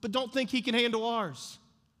 problems but don't think He can handle ours?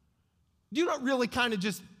 Do you not really kind of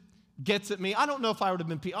just gets at me? I don't know if I would have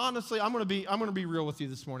been Peter. Honestly, I'm going to be real with you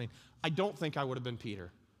this morning. I don't think I would have been Peter.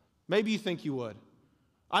 Maybe you think you would.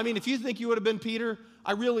 I mean, if you think you would have been Peter,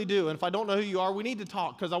 I really do. And if I don't know who you are, we need to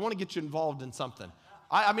talk because I want to get you involved in something.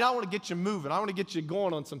 I want to get you moving. I want to get you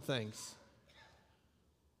going on some things.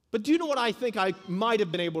 But do you know what I think I might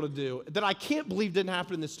have been able to do that I can't believe didn't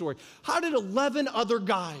happen in this story? How did 11 other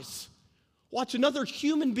guys watch another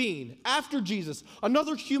human being, after Jesus,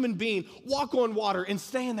 another human being walk on water and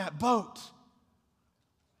stay in that boat?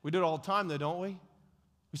 We do it all the time though, don't we?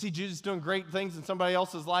 We see Jesus doing great things in somebody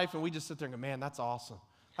else's life, and we just sit there and go, man, that's awesome.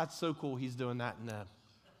 That's so cool he's doing that in them.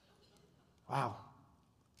 Wow.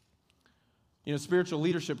 You know, spiritual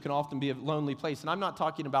leadership can often be a lonely place. And I'm not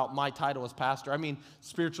talking about my title as pastor. I mean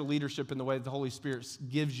spiritual leadership in the way that the Holy Spirit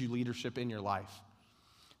gives you leadership in your life.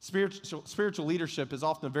 Spiritual leadership is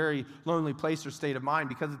often a very lonely place or state of mind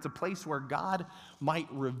because it's a place where God might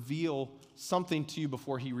reveal something to you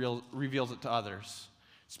before he reveals it to others.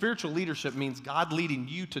 Spiritual leadership means God leading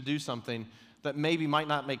you to do something that maybe might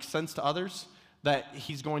not make sense to others, that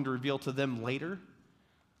he's going to reveal to them later.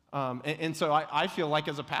 And so I feel like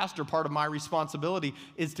as a pastor, part of my responsibility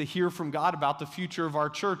is to hear from God about the future of our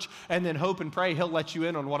church and then hope and pray he'll let you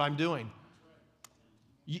in on what I'm doing.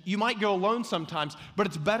 You might go alone sometimes, but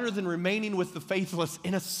it's better than remaining with the faithless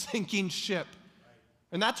in a sinking ship.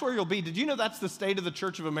 And that's where you'll be. Did you know that's the state of the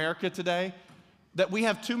Church of America today? That we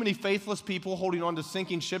have too many faithless people holding on to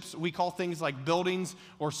sinking ships. We call things like buildings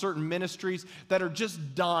or certain ministries that are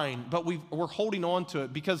just dying, but we're holding on to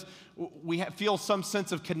it because we feel some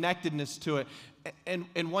sense of connectedness to it.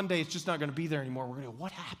 And one day it's just not going to be there anymore. We're going to go,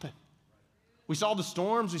 what happened? We saw the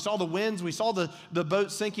storms, we saw the winds, we saw the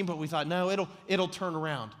boat sinking, but we thought, no, it'll turn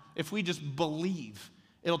around. If we just believe,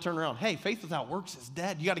 it'll turn around. Hey, faith without works is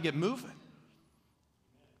dead. You got to get moving.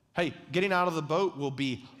 Hey, getting out of the boat will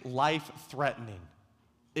be life-threatening.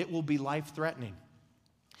 It will be life-threatening.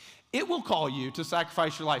 It will call you to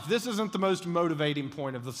sacrifice your life. This isn't the most motivating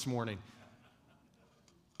point of this morning.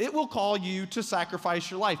 It will call you to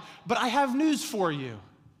sacrifice your life. But I have news for you.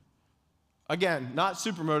 Again, not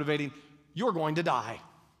super motivating. You're going to die.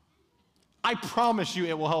 I promise you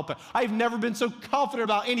it will help. I've never been so confident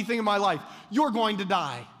about anything in my life. You're going to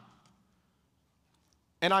die.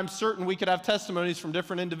 And I'm certain we could have testimonies from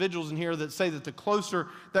different individuals in here that say that the closer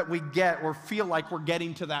that we get or feel like we're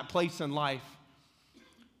getting to that place in life,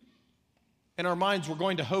 in our minds, we're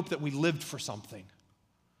going to hope that we lived for something.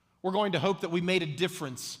 We're going to hope that we made a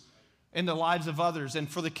difference in the lives of others and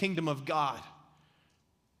for the kingdom of God.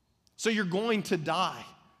 So you're going to die.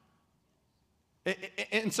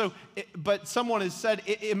 But someone has said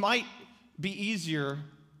it might be easier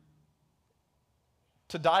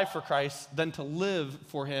to die for Christ than to live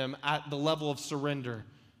for him at the level of surrender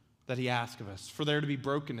that he asks of us, for there to be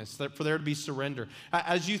brokenness, for there to be surrender.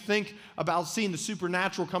 As you think about seeing the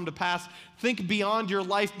supernatural come to pass, think beyond your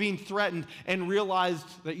life being threatened and realize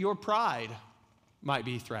that your pride might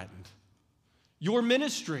be threatened. Your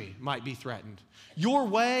ministry might be threatened. Your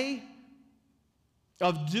way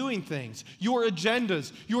of doing things, your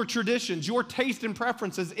agendas, your traditions, your taste and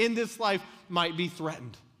preferences in this life might be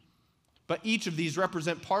threatened. But each of these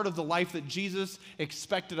represent part of the life that Jesus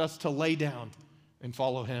expected us to lay down and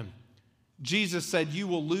follow him. Jesus said, you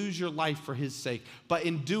will lose your life for his sake, but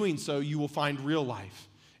in doing so, you will find real life.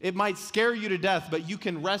 It might scare you to death, but you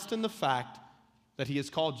can rest in the fact that he has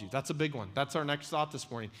called you. That's a big one. That's our next thought this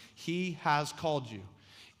morning. He has called you.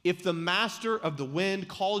 If the master of the wind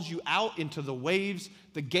calls you out into the waves,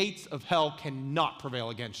 the gates of hell cannot prevail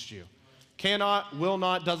against you. Cannot, will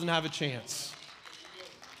not, doesn't have a chance.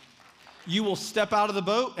 You will step out of the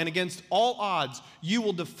boat, and against all odds, you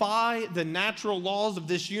will defy the natural laws of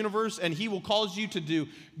this universe, and he will cause you to do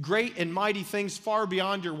great and mighty things far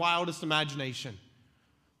beyond your wildest imagination.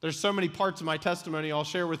 There's so many parts of my testimony I'll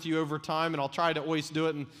share with you over time, and I'll try to always do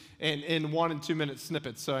it in 1 and 2 minute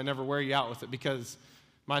snippets so I never wear you out with it, because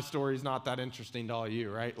my story is not that interesting to all of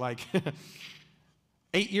you, right? Like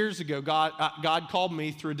 8 years ago, God called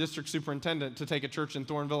me through a district superintendent to take a church in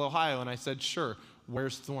Thornville, Ohio, and I said, sure,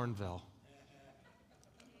 where's Thornville?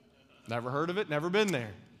 Never heard of it, never been there.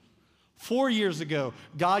 4 years ago,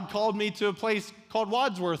 God called me to a place called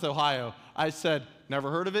Wadsworth, Ohio. I said, never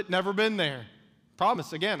heard of it, never been there.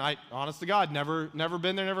 Promise, again, honest to God, never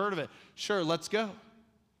been there, never heard of it. Sure, let's go.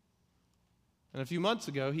 And a few months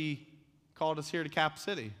ago, he called us here to Cap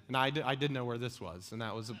City, and I did know where this was, and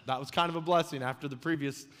that was kind of a blessing after the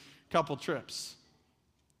previous couple trips.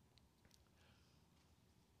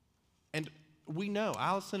 And we know,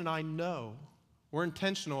 Allison and I know, we're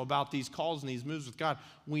intentional about these calls and these moves with God.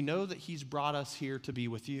 We know that he's brought us here to be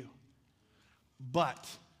with you. But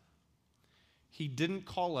he didn't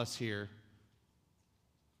call us here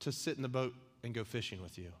to sit in the boat and go fishing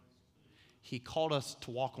with you. He called us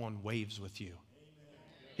to walk on waves with you.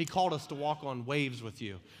 He called us to walk on waves with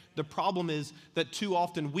you. The problem is that too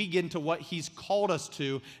often we get into what he's called us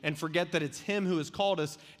to and forget that it's him who has called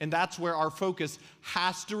us, and that's where our focus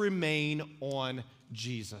has to remain on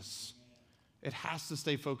Jesus. It has to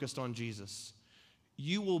stay focused on Jesus.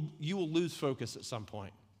 You will lose focus at some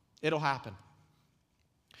point. It'll happen.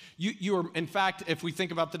 You are, in fact, if we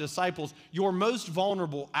think about the disciples, you're most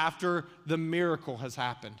vulnerable after the miracle has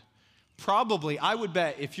happened. Probably, I would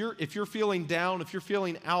bet, if you're feeling down, if you're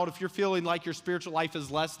feeling out, if you're feeling like your spiritual life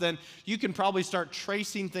is less than, you can probably start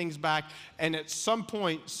tracing things back, and at some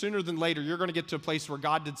point, sooner than later, you're going to get to a place where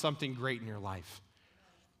God did something great in your life.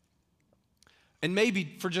 And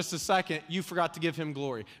maybe for just a second, you forgot to give him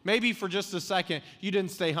glory. Maybe for just a second, you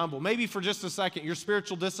didn't stay humble. Maybe for just a second, your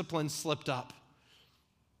spiritual discipline slipped up.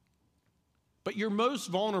 But you're most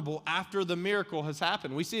vulnerable after the miracle has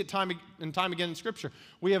happened. We see it time and time again in Scripture.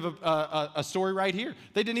 We have a story right here.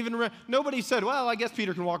 They didn't even, nobody said, well, I guess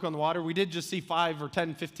Peter can walk on the water. We did just see 5 or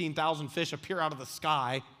 10, 15,000 fish appear out of the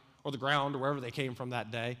sky or the ground or wherever they came from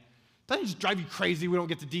that day. Doesn't it just drive you crazy we don't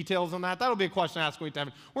get the details on that? That'll be a question to ask when we get to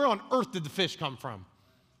heaven. Where on earth did the fish come from?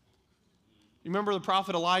 You remember the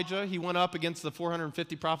prophet Elijah? He went up against the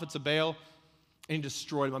 450 prophets of Baal and he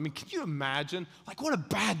destroyed them. I mean, can you imagine? Like, what a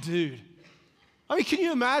bad dude. I mean, can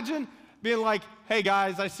you imagine being like, hey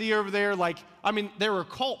guys, I see you over there, like, I mean, they were a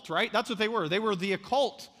cult, right? That's what they were. They were the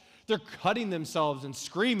occult. They're cutting themselves and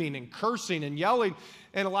screaming and cursing and yelling.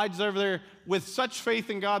 And Elijah's over there with such faith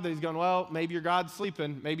in God that he's going, well, maybe your God's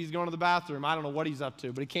sleeping. Maybe he's going to the bathroom. I don't know what he's up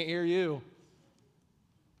to, but he can't hear you.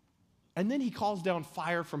 And then he calls down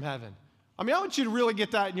fire from heaven. I mean, I want you to really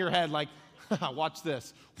get that in your head, like, watch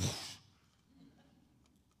this.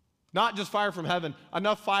 Not just fire from heaven,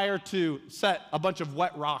 enough fire to set a bunch of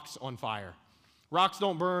wet rocks on fire. Rocks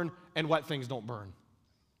don't burn, and wet things don't burn.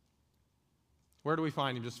 Where do we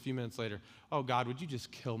find him just a few minutes later? Oh, God, would you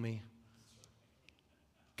just kill me?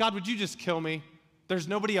 God, would you just kill me? There's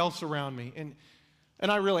nobody else around me. And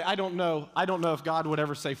I don't know if God would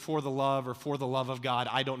ever say for the love or for the love of God.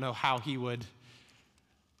 I don't know how he would.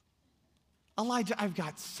 Elijah, I've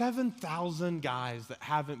got 7,000 guys that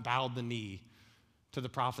haven't bowed the knee to the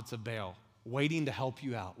prophets of Baal, waiting to help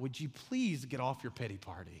you out. Would you please get off your pity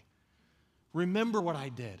party? Remember what I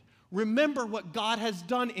did. Remember what God has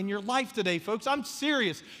done in your life today, folks. I'm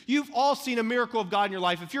serious. You've all seen a miracle of God in your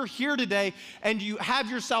life. If you're here today and you have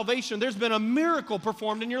your salvation, there's been a miracle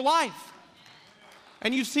performed in your life.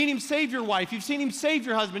 And you've seen him save your wife. You've seen him save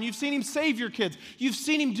your husband. You've seen him save your kids. You've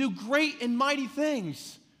seen him do great and mighty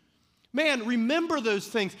things. Man, remember those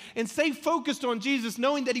things and stay focused on Jesus,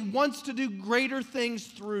 knowing that he wants to do greater things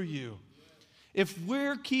through you. If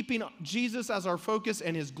we're keeping Jesus as our focus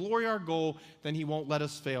and his glory our goal, then he won't let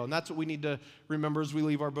us fail. And that's what we need to remember as we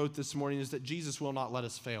leave our boat this morning, is that Jesus will not let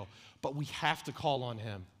us fail. But we have to call on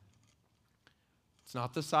him. It's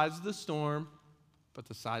not the size of the storm, but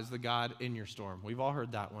the size of the God in your storm. We've all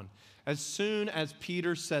heard that one. As soon as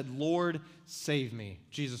Peter said, Lord, save me,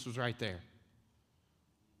 Jesus was right there.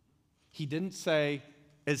 He didn't say,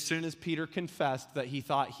 as soon as Peter confessed that he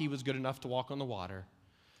thought he was good enough to walk on the water,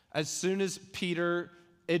 as soon as Peter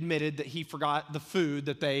admitted that he forgot the food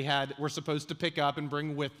that they were supposed to pick up and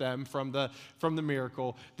bring with them from the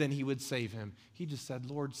miracle, then he would save him. He just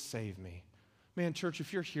said, Lord, save me. Man, church,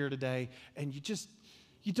 if you're here today and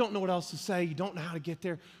you don't know what else to say, you don't know how to get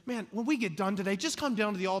there, man, when we get done today, just come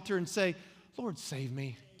down to the altar and say, Lord, save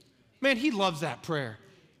me. Man, he loves that prayer.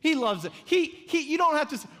 He loves it. You don't have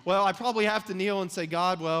to say, well, I probably have to kneel and say,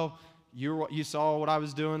 God, well, you saw what I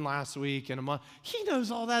was doing last week and a month. He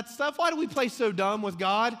knows all that stuff. Why do we play so dumb with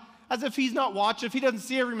God? As if he's not watching, if he doesn't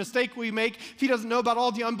see every mistake we make, if he doesn't know about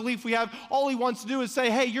all the unbelief we have, all he wants to do is say,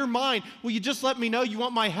 hey, you're mine. Will you just let me know you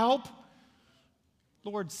want my help?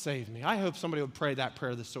 Lord, save me. I hope somebody would pray that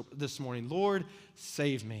prayer this morning. Lord,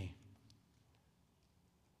 save me.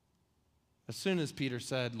 As soon as Peter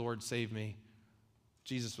said, Lord, save me,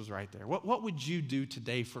 Jesus was right there. What would you do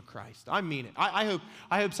today for Christ? I mean it. I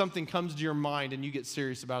hope something comes to your mind and you get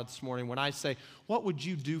serious about it this morning when I say, what would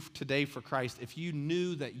you do today for Christ if you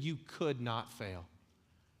knew that you could not fail?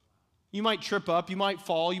 You might trip up, you might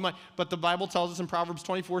fall, but the Bible tells us in Proverbs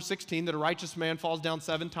 24:16 that a righteous man falls down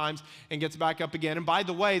 7 times and gets back up again. And by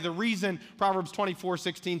the way, the reason Proverbs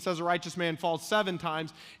 24:16 says a righteous man falls 7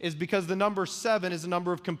 times is because the number 7 is a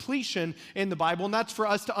number of completion in the Bible. And that's for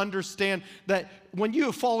us to understand that when you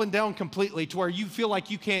have fallen down completely to where you feel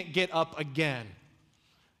like you can't get up again,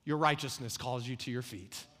 your righteousness calls you to your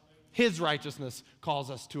feet. His righteousness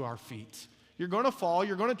calls us to our feet. You're going to fall,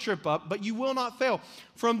 you're going to trip up, but you will not fail.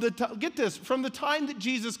 Get this, from the time that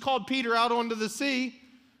Jesus called Peter out onto the sea,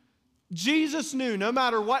 Jesus knew no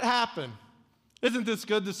matter what happened. Isn't this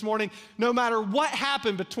good this morning? No matter what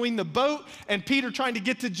happened between the boat and Peter trying to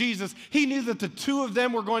get to Jesus, he knew that the two of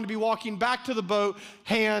them were going to be walking back to the boat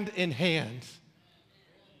hand in hand.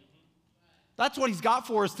 That's what he's got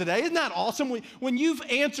for us today. Isn't that awesome? When you've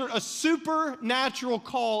answered a supernatural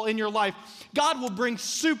call in your life, God will bring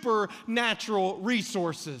supernatural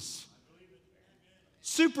resources.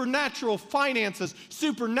 Supernatural finances,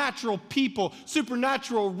 supernatural people,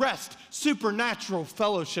 supernatural rest, supernatural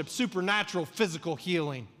fellowship, supernatural physical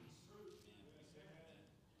healing.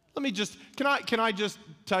 Let me just, can I just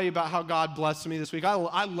tell you about how God blessed me this week?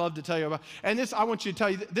 I love to tell you about, and this, I want you to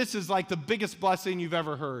tell you, this is like the biggest blessing you've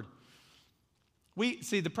ever heard.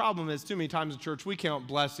 The problem is too many times in church, we count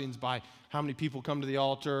blessings by how many people come to the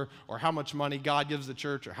altar, or how much money God gives the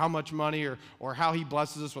church, or how much money, or how he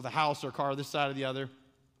blesses us with a house or car, this side or the other.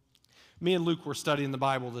 Me and Luke were studying the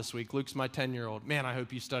Bible this week. Luke's my 10-year-old. Man, I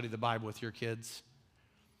hope you study the Bible with your kids.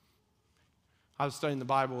 I was studying the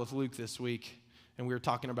Bible with Luke this week, and we were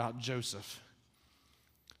talking about Joseph.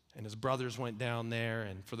 And his brothers went down there,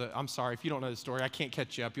 and I'm sorry, if you don't know the story, I can't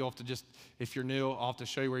catch you up. You'll have to just, if you're new, I'll have to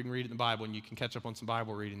show you where you can read it in the Bible, and you can catch up on some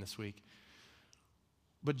Bible reading this week.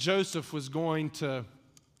 But Joseph was going to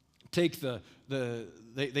take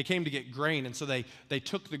they came to get grain, and so they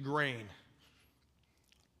took the grain.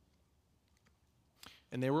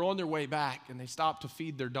 And they were on their way back, and they stopped to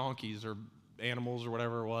feed their donkeys or animals or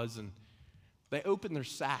whatever it was, and they opened their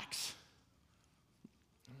sacks.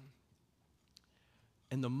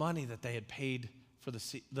 And the money that they had paid for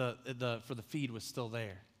the feed was still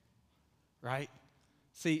there, right?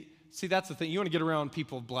 See, that's the thing. You want to get around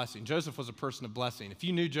people of blessing. Joseph was a person of blessing. If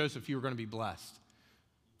you knew Joseph, you were going to be blessed.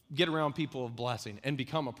 Get around people of blessing and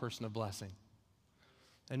become a person of blessing.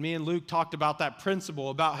 And me and Luke talked about that principle,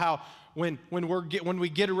 about how when we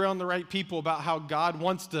get around the right people, about how God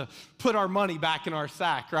wants to put our money back in our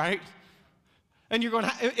sack, right? And you're going,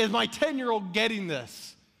 is my 10-year-old getting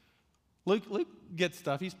this? Luke gets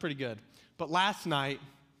stuff. He's pretty good. But last night,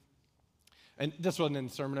 and this wasn't in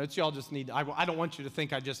the sermon notes. Y'all just need, I don't want you to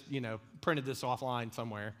think I just, printed this offline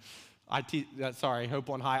somewhere. Hope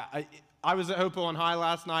on High. I was at Hope on High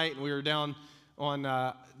last night, and we were down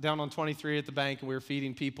on 23 at the bank, and we were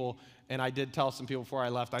feeding people, and I did tell some people before I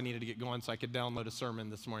left I needed to get going so I could download a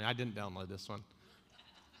sermon this morning. I didn't download this one.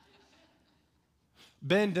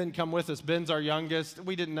 Ben didn't come with us. Ben's our youngest.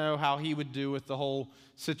 We didn't know how he would do with the whole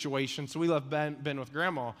situation, so we left Ben with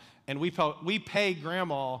Grandma, and we pay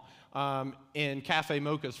Grandma in cafe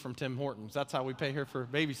mochas from Tim Hortons. That's how we pay her for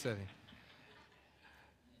babysitting.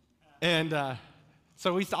 And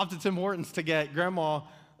so we stopped at Tim Hortons to get Grandma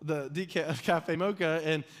the cafe mocha,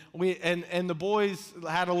 and the boys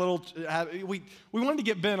had a little. We wanted to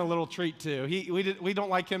get Ben a little treat too. We don't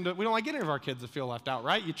like any of our kids to feel left out,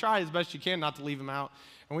 right? You try as best you can not to leave him out,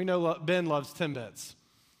 and we know Ben loves Timbits.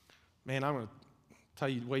 Man, I'm going to tell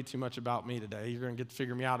you way too much about me today. You're going to get to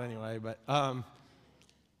figure me out anyway, but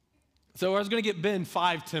so I was going to get Ben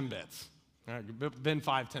 5 Timbits. All right, Ben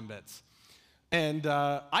 5 Timbits. And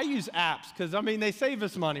I use apps because, they save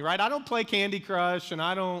us money, right? I don't play Candy Crush, and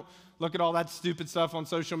I don't look at all that stupid stuff on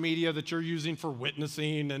social media that you're using for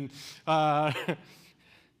witnessing. And but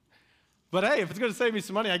hey, if it's going to save me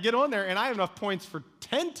some money, I get on there, and I have enough points for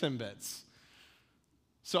 10 Timbits.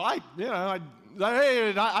 So I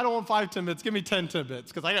don't want 5 Timbits. Give me 10 Timbits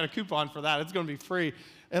because I got a coupon for that. It's going to be free.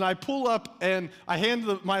 And I pull up, and I hand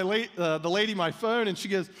the lady my phone, and she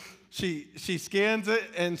goes, She scans it,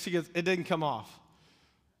 and she goes, it didn't come off.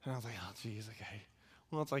 And I was like, oh, geez, okay.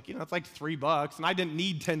 Well, it's like, it's like $3, and I didn't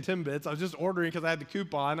need 10 Timbits. I was just ordering because I had the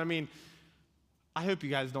coupon. I hope you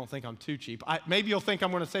guys don't think I'm too cheap. Maybe you'll think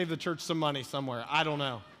I'm going to save the church some money somewhere. I don't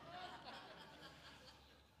know.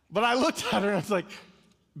 But I looked at her, and I was like,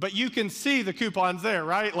 but you can see the coupon's there,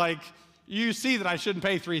 right? Like, you see that I shouldn't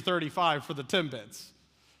pay $3.35 for the Timbits.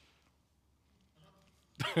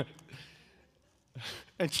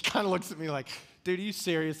 And she kind of looks at me like, dude, are you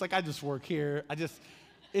serious? Like, I just work here.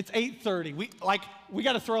 It's 8:30. We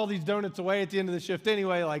got to throw all these donuts away at the end of the shift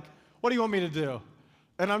anyway. Like, what do you want me to do?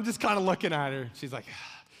 And I'm just kind of looking at her. She's like,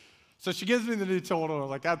 so she gives me the new total. I'm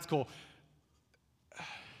like, that's cool.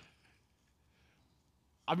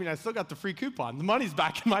 I still got the free coupon. The money's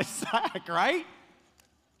back in my sack, right?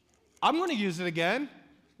 I'm going to use it again.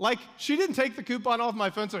 Like, she didn't take the coupon off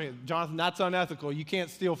my phone. So, Jonathan, that's unethical. You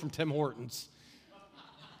can't steal from Tim Hortons.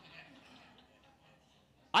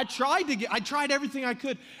 I tried everything I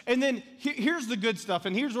could. And then here's the good stuff.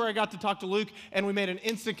 And here's where I got to talk to Luke, and we made an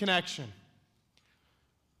instant connection.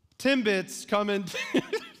 Timbits come in.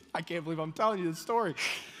 I can't believe I'm telling you this story.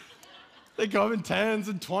 They come in 10s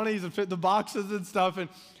and 20s and fit the boxes and stuff.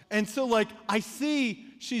 And so, like, I see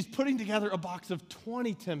she's putting together a box of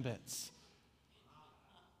 20 Timbits.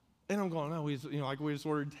 And I'm going, no, we just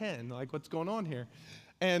ordered 10. Like, what's going on here?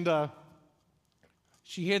 And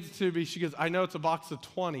She hands it to me. She goes, I know it's a box of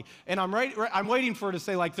 20. And I'm waiting for her to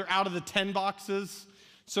say, like, they're out of the 10 boxes.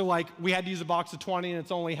 So, like, we had to use a box of 20 and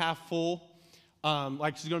it's only half full.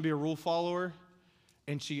 Like, she's going to be a rule follower.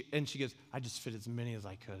 And she goes, I just fit as many as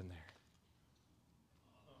I could in there.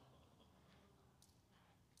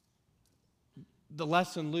 The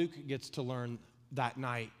lesson Luke gets to learn that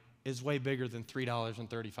night is way bigger than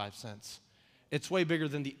 $3.35. It's way bigger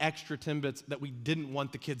than the extra Timbits that we didn't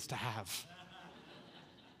want the kids to have.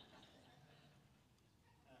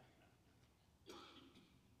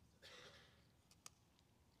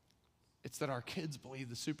 It's that our kids believe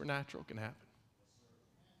the supernatural can happen.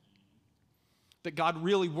 That God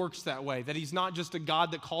really works that way. That he's not just a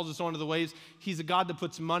God that calls us onto the waves. He's a God that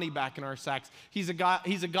puts money back in our sacks. He's a God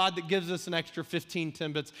that gives us an extra 15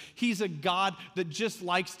 Timbits. He's a God that just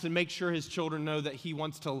likes to make sure his children know that he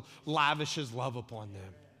wants to lavish his love upon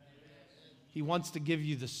them. He wants to give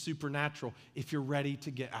you the supernatural if you're ready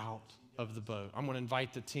to get out of the boat. I'm going to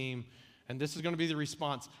invite the team, and this is going to be the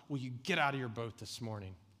response. Will you get out of your boat this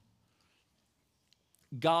morning?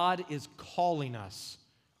 God is calling us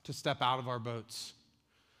to step out of our boats.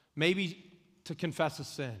 Maybe to confess a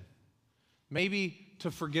sin. Maybe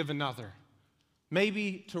to forgive another.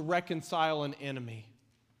 Maybe to reconcile an enemy.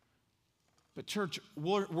 But church,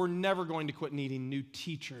 we're never going to quit needing new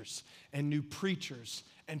teachers and new preachers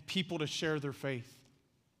and people to share their faith.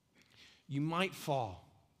 You might fall,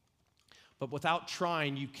 but without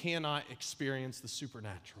trying, you cannot experience the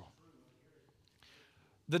supernatural.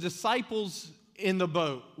 The disciples in the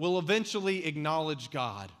boat will eventually acknowledge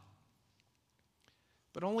God,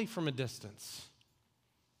 but only from a distance.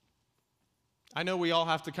 I know we all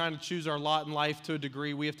have to kind of choose our lot in life to a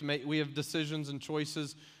degree. We have decisions and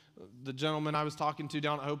choices. The gentleman I was talking to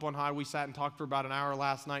down at Hope on High, we sat and talked for about an hour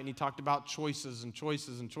last night, and he talked about choices and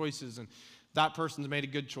choices and choices, and that person's made a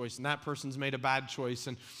good choice, and that person's made a bad choice.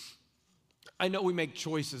 And I know we make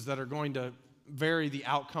choices that are going to vary the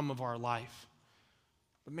outcome of our life.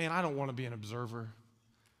 But man, I don't want to be an observer.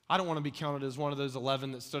 I don't want to be counted as one of those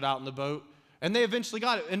 11 that stood out in the boat. And they eventually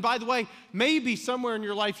got it. And by the way, maybe somewhere in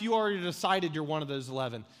your life you already decided you're one of those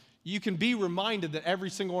 11. You can be reminded that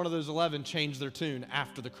every single one of those 11 changed their tune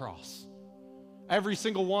after the cross. Every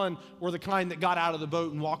single one were the kind that got out of the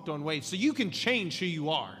boat and walked on waves. So you can change who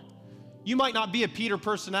you are. You might not be a Peter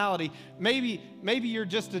personality. Maybe you're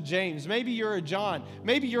just a James. Maybe you're a John.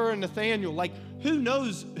 Maybe you're a Nathaniel. Like, who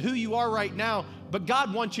knows who you are right now, but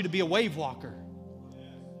God wants you to be a wave walker.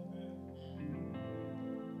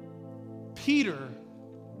 Peter,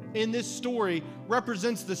 in this story,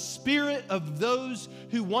 represents the spirit of those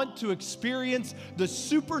who want to experience the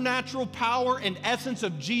supernatural power and essence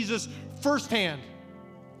of Jesus firsthand.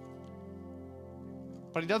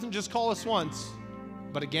 But he doesn't just call us once,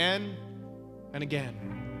 but again and again.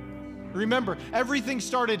 Remember, everything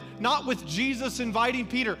started not with Jesus inviting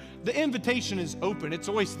Peter. The invitation is open. It's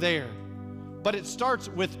always there. But it starts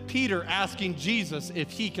with Peter asking Jesus if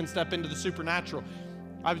he can step into the supernatural.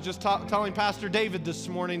 I was just telling Pastor David this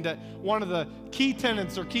morning that one of the key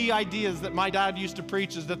tenets or key ideas that my dad used to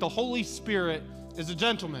preach is that the Holy Spirit is a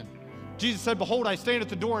gentleman. Jesus said, behold, I stand at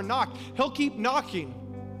the door and knock. He'll keep knocking,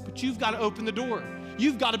 but you've got to open the door.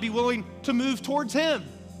 You've got to be willing to move towards him.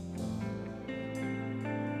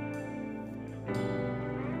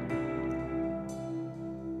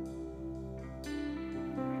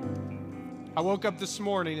 I woke up this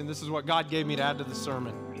morning and this is what God gave me to add to the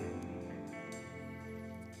sermon.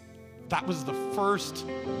 That was the first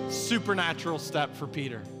supernatural step for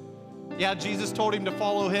Peter. Yeah, Jesus told him to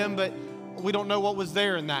follow him, but we don't know what was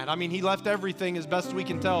there in that. I mean, he left everything as best we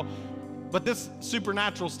can tell. But this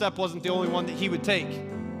supernatural step wasn't the only one that he would take.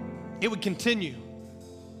 It would continue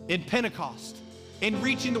in Pentecost, in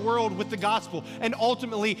reaching the world with the gospel, and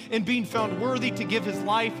ultimately in being found worthy to give his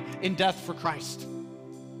life in death for Christ.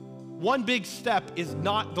 One big step is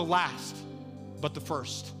not the last, but the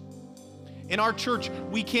first. In our church,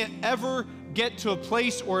 we can't ever get to a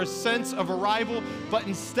place or a sense of arrival, but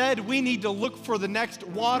instead we need to look for the next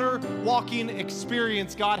water-walking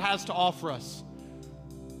experience God has to offer us.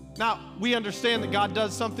 Now, we understand that God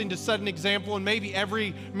does something to set an example, and maybe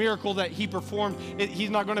every miracle that he performed, he's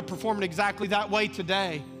not going to perform it exactly that way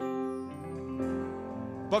today.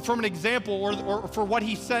 But from an example or for what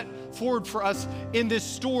he set forward for us in this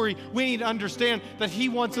story, we need to understand that he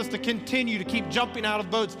wants us to continue to keep jumping out of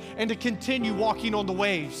boats and to continue walking on the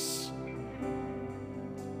waves.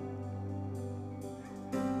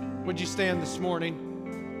 Would you stand this morning?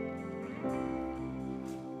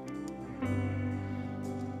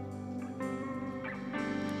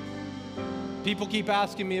 People keep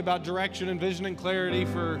asking me about direction and vision and clarity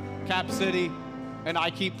for Cap City, and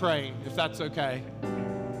I keep praying, if that's okay.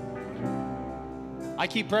 I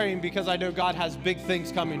keep praying because I know God has big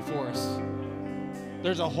things coming for us.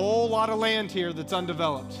 There's a whole lot of land here that's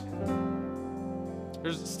undeveloped.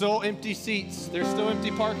 There's still empty seats. There's still empty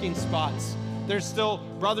parking spots. There's still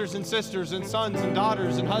brothers and sisters and sons and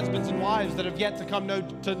daughters and husbands and wives that have yet to come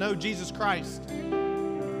to know Jesus Christ.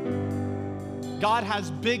 God has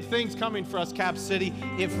big things coming for us, Cap City,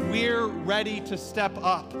 if we're ready to step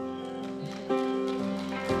up.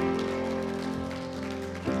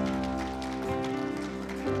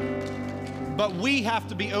 But we have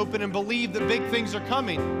to be open and believe that big things are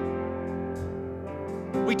coming.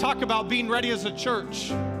 We talk about being ready as a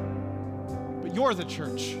church, but you're the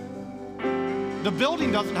church. The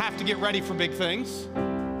building doesn't have to get ready for big things.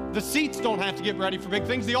 The seats don't have to get ready for big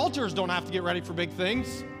things. The altars don't have to get ready for big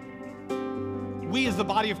things. We as the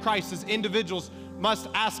body of Christ, as individuals, must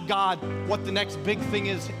ask God what the next big thing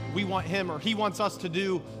is we want Him or He wants us to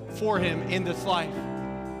do for Him in this life.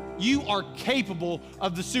 You are capable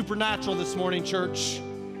of the supernatural this morning, church.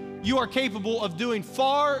 You are capable of doing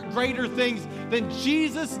far greater things than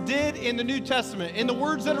Jesus did in the New Testament. In the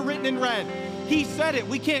words that are written in red, He said it.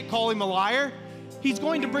 We can't call Him a liar. He's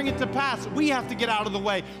going to bring it to pass. We have to get out of the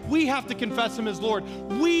way. We have to confess Him as Lord.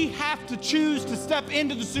 We have to choose to step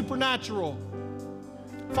into the supernatural.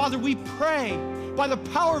 Father, we pray by the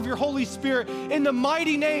power of your Holy Spirit, in the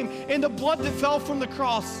mighty name, in the blood that fell from the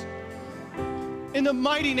cross, in the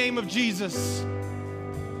mighty name of Jesus.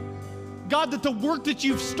 God, that the work that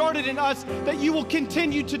you've started in us, that you will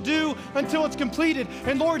continue to do until it's completed.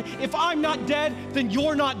 And Lord, if I'm not dead, then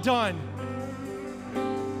you're not done.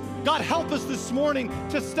 God, help us this morning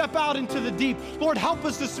to step out into the deep. Lord, help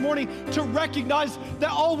us this morning to recognize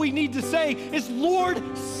that all we need to say is, Lord,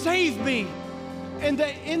 save me. And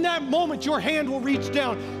that in that moment, your hand will reach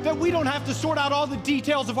down, that we don't have to sort out all the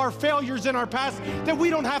details of our failures in our past, that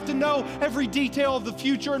we don't have to know every detail of the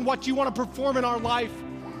future and what you want to perform in our life,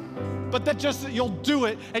 but that just you'll do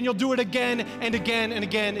it, and you'll do it again and again and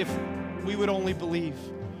again if we would only believe.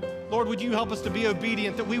 Lord, would you help us to be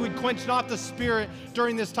obedient, that we would quench not the Spirit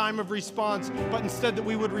during this time of response, but instead that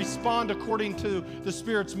we would respond according to the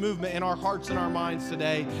Spirit's movement in our hearts and our minds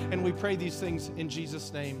today. And we pray these things in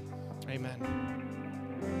Jesus' name. Amen.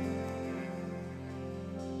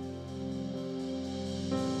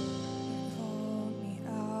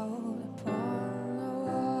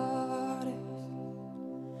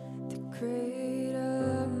 Great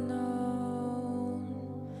unknown,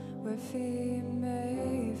 where feet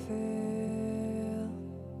may fail,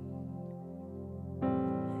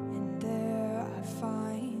 and there I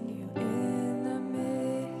find you in the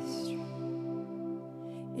mystery,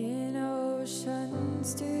 in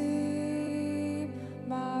oceans deep,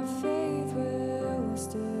 my faith will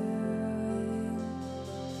stand,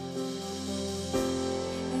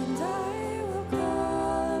 and I will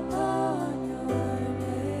call upon your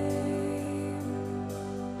name.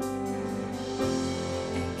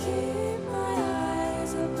 Keep my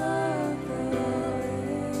eyes above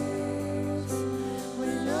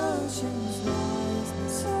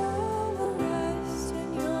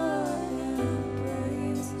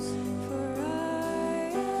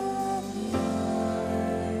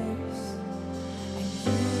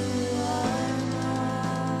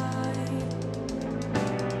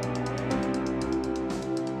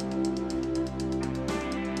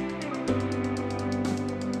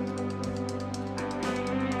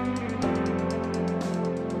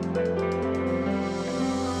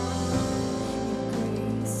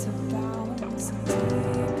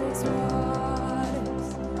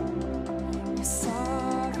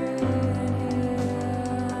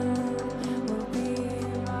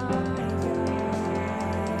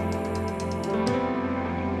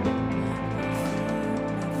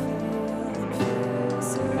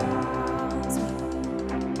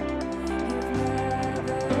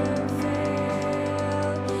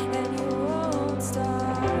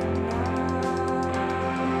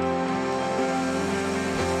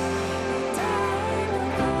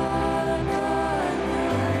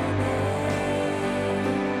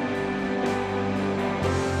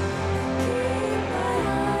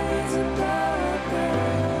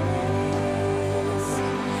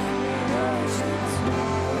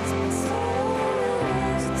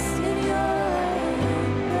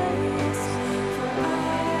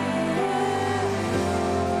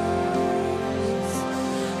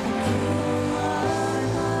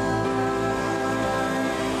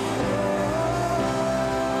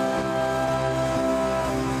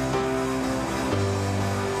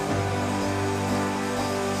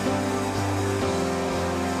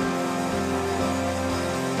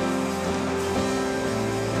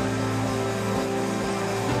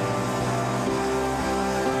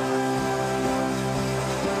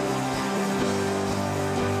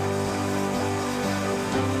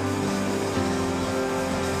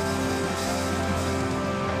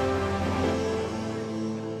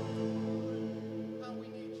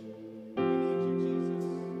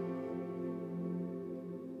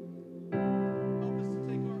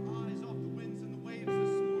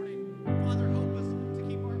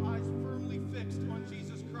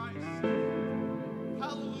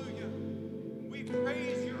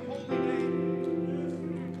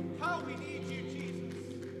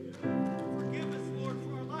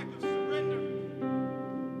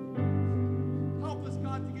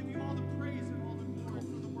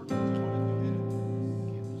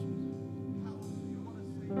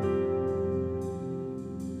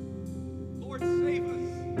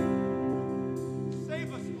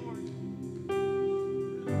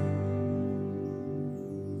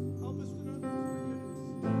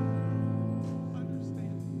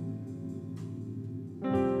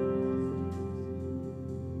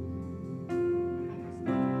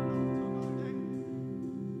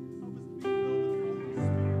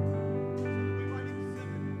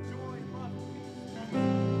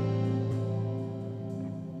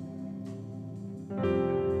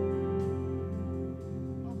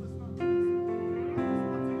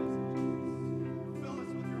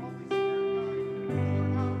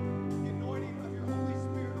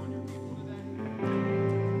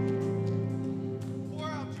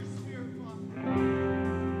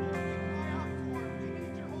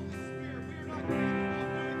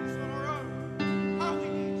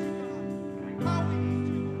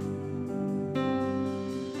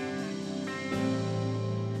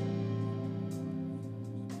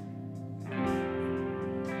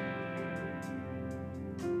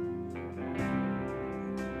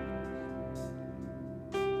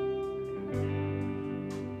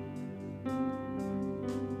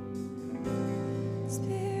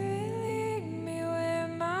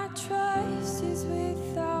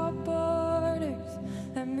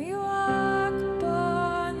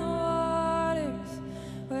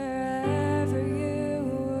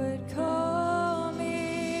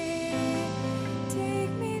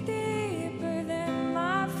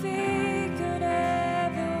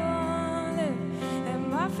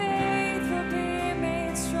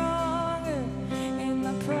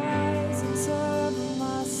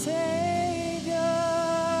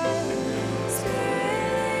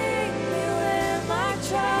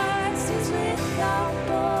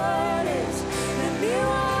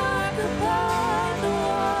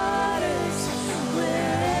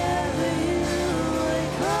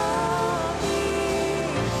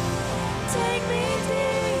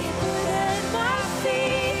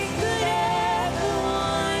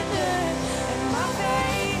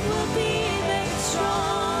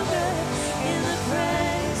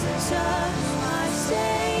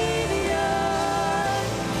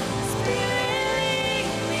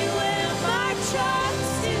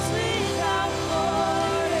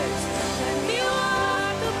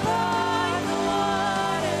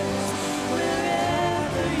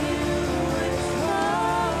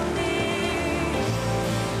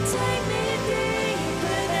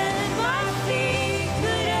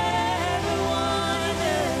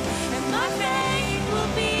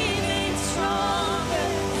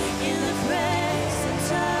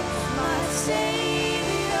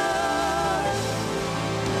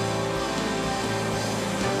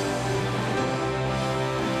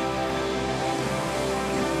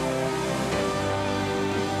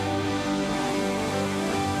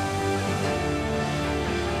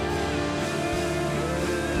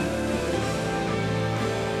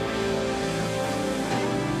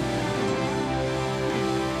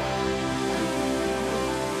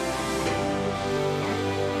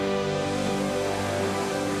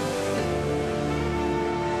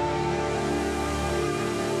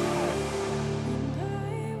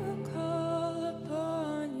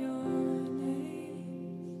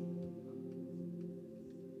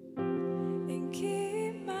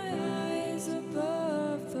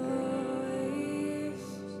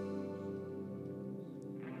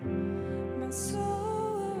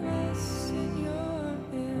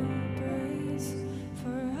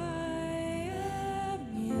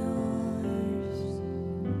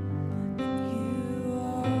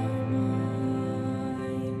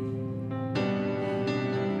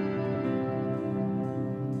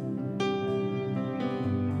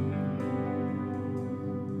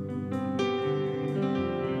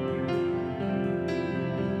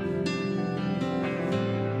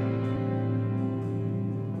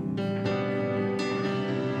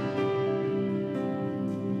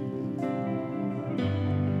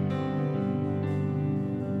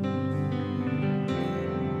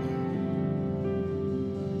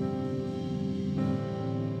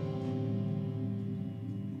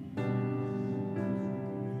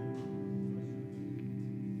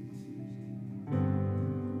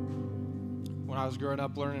I was growing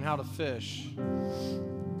up learning how to fish,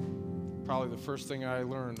 probably the first thing I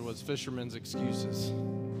learned was fishermen's excuses.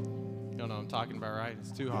 You know what I'm talking about, right?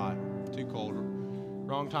 It's too hot, too cold,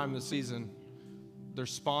 wrong time of the season. They're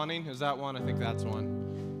spawning. Is that one? I think that's one.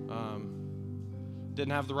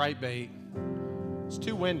 Didn't have the right bait. It's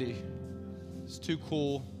too windy. It's too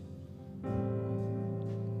cool.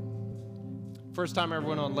 First time I ever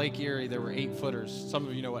went on Lake Erie, there were 8-footers. Some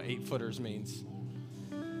of you know what 8-footers means.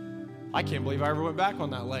 I can't believe I ever went back on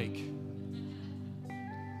that lake.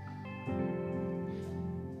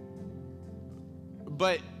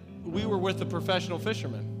 But we were with a professional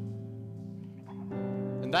fisherman.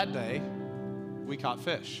 And that day, we caught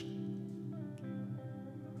fish.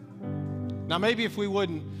 Now, maybe if we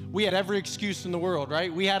wouldn't, we had every excuse in the world,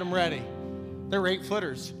 right? We had them ready. They were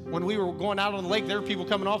 8-footers. When we were going out on the lake, there were people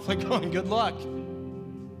coming off like going, good luck.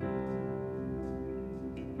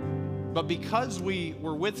 But because we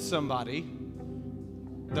were with somebody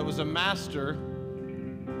that was a master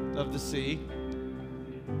of the sea,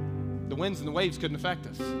 the winds and the waves couldn't affect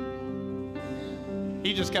us.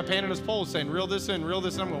 He just kept handing us poles saying, reel this in, reel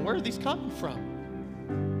this in. I'm going, where are these coming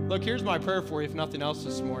from? Look, here's my prayer for you, if nothing else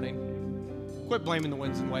this morning. Quit blaming the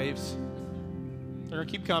winds and waves. They're going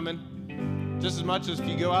to keep coming. Just as much as if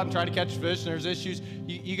you go out and try to catch fish and there's issues,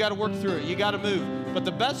 you got to work through it. You got to move. But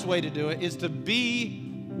the best way to do it is to be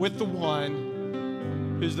with the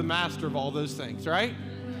one who's the master of all those things, right?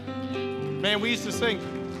 Man, we used to sing,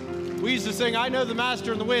 I Know the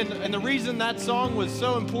Master in the Wind, and the reason that song was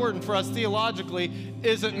so important for us theologically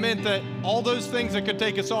is it meant that all those things that could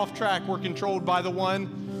take us off track were controlled by the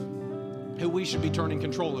one who we should be turning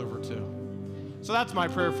control over to. So that's my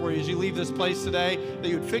prayer for you as you leave this place today, that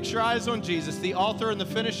you would fix your eyes on Jesus, the author and the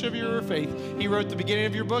finisher of your faith. He wrote the beginning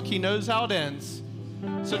of your book. He knows how it ends.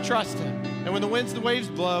 So trust him. And when the winds and the waves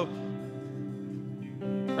blow,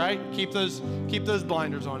 right, keep those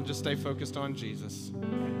blinders on and just stay focused on Jesus.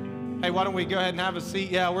 Hey, why don't we go ahead and have a seat?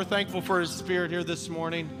 Yeah, we're thankful for his spirit here this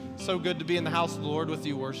morning. So good to be in the house of the Lord with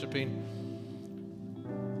you worshiping.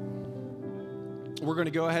 We're going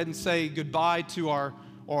to go ahead and say goodbye to our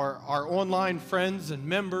online friends and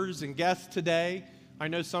members and guests today. I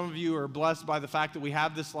know some of you are blessed by the fact that we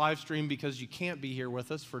have this live stream because you can't be here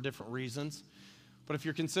with us for different reasons. But if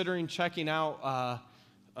you're considering checking out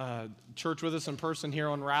church with us in person here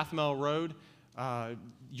on Rathmel Road,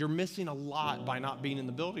 you're missing a lot by not being in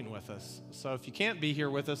the building with us. So if you can't be here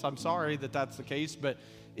with us, I'm sorry that that's the case, but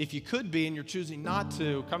if you could be and you're choosing not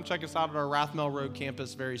to, come check us out at our Rathmel Road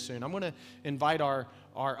campus very soon. I'm going to invite our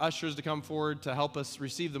ushers to come forward to help us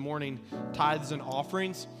receive the morning tithes and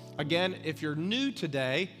offerings. Again, if you're new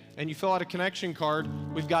today and you fill out a connection card,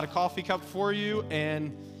 we've got a coffee cup for you,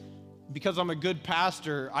 and because I'm a good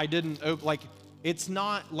pastor, I didn't, it's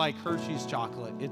not like Hershey's chocolate.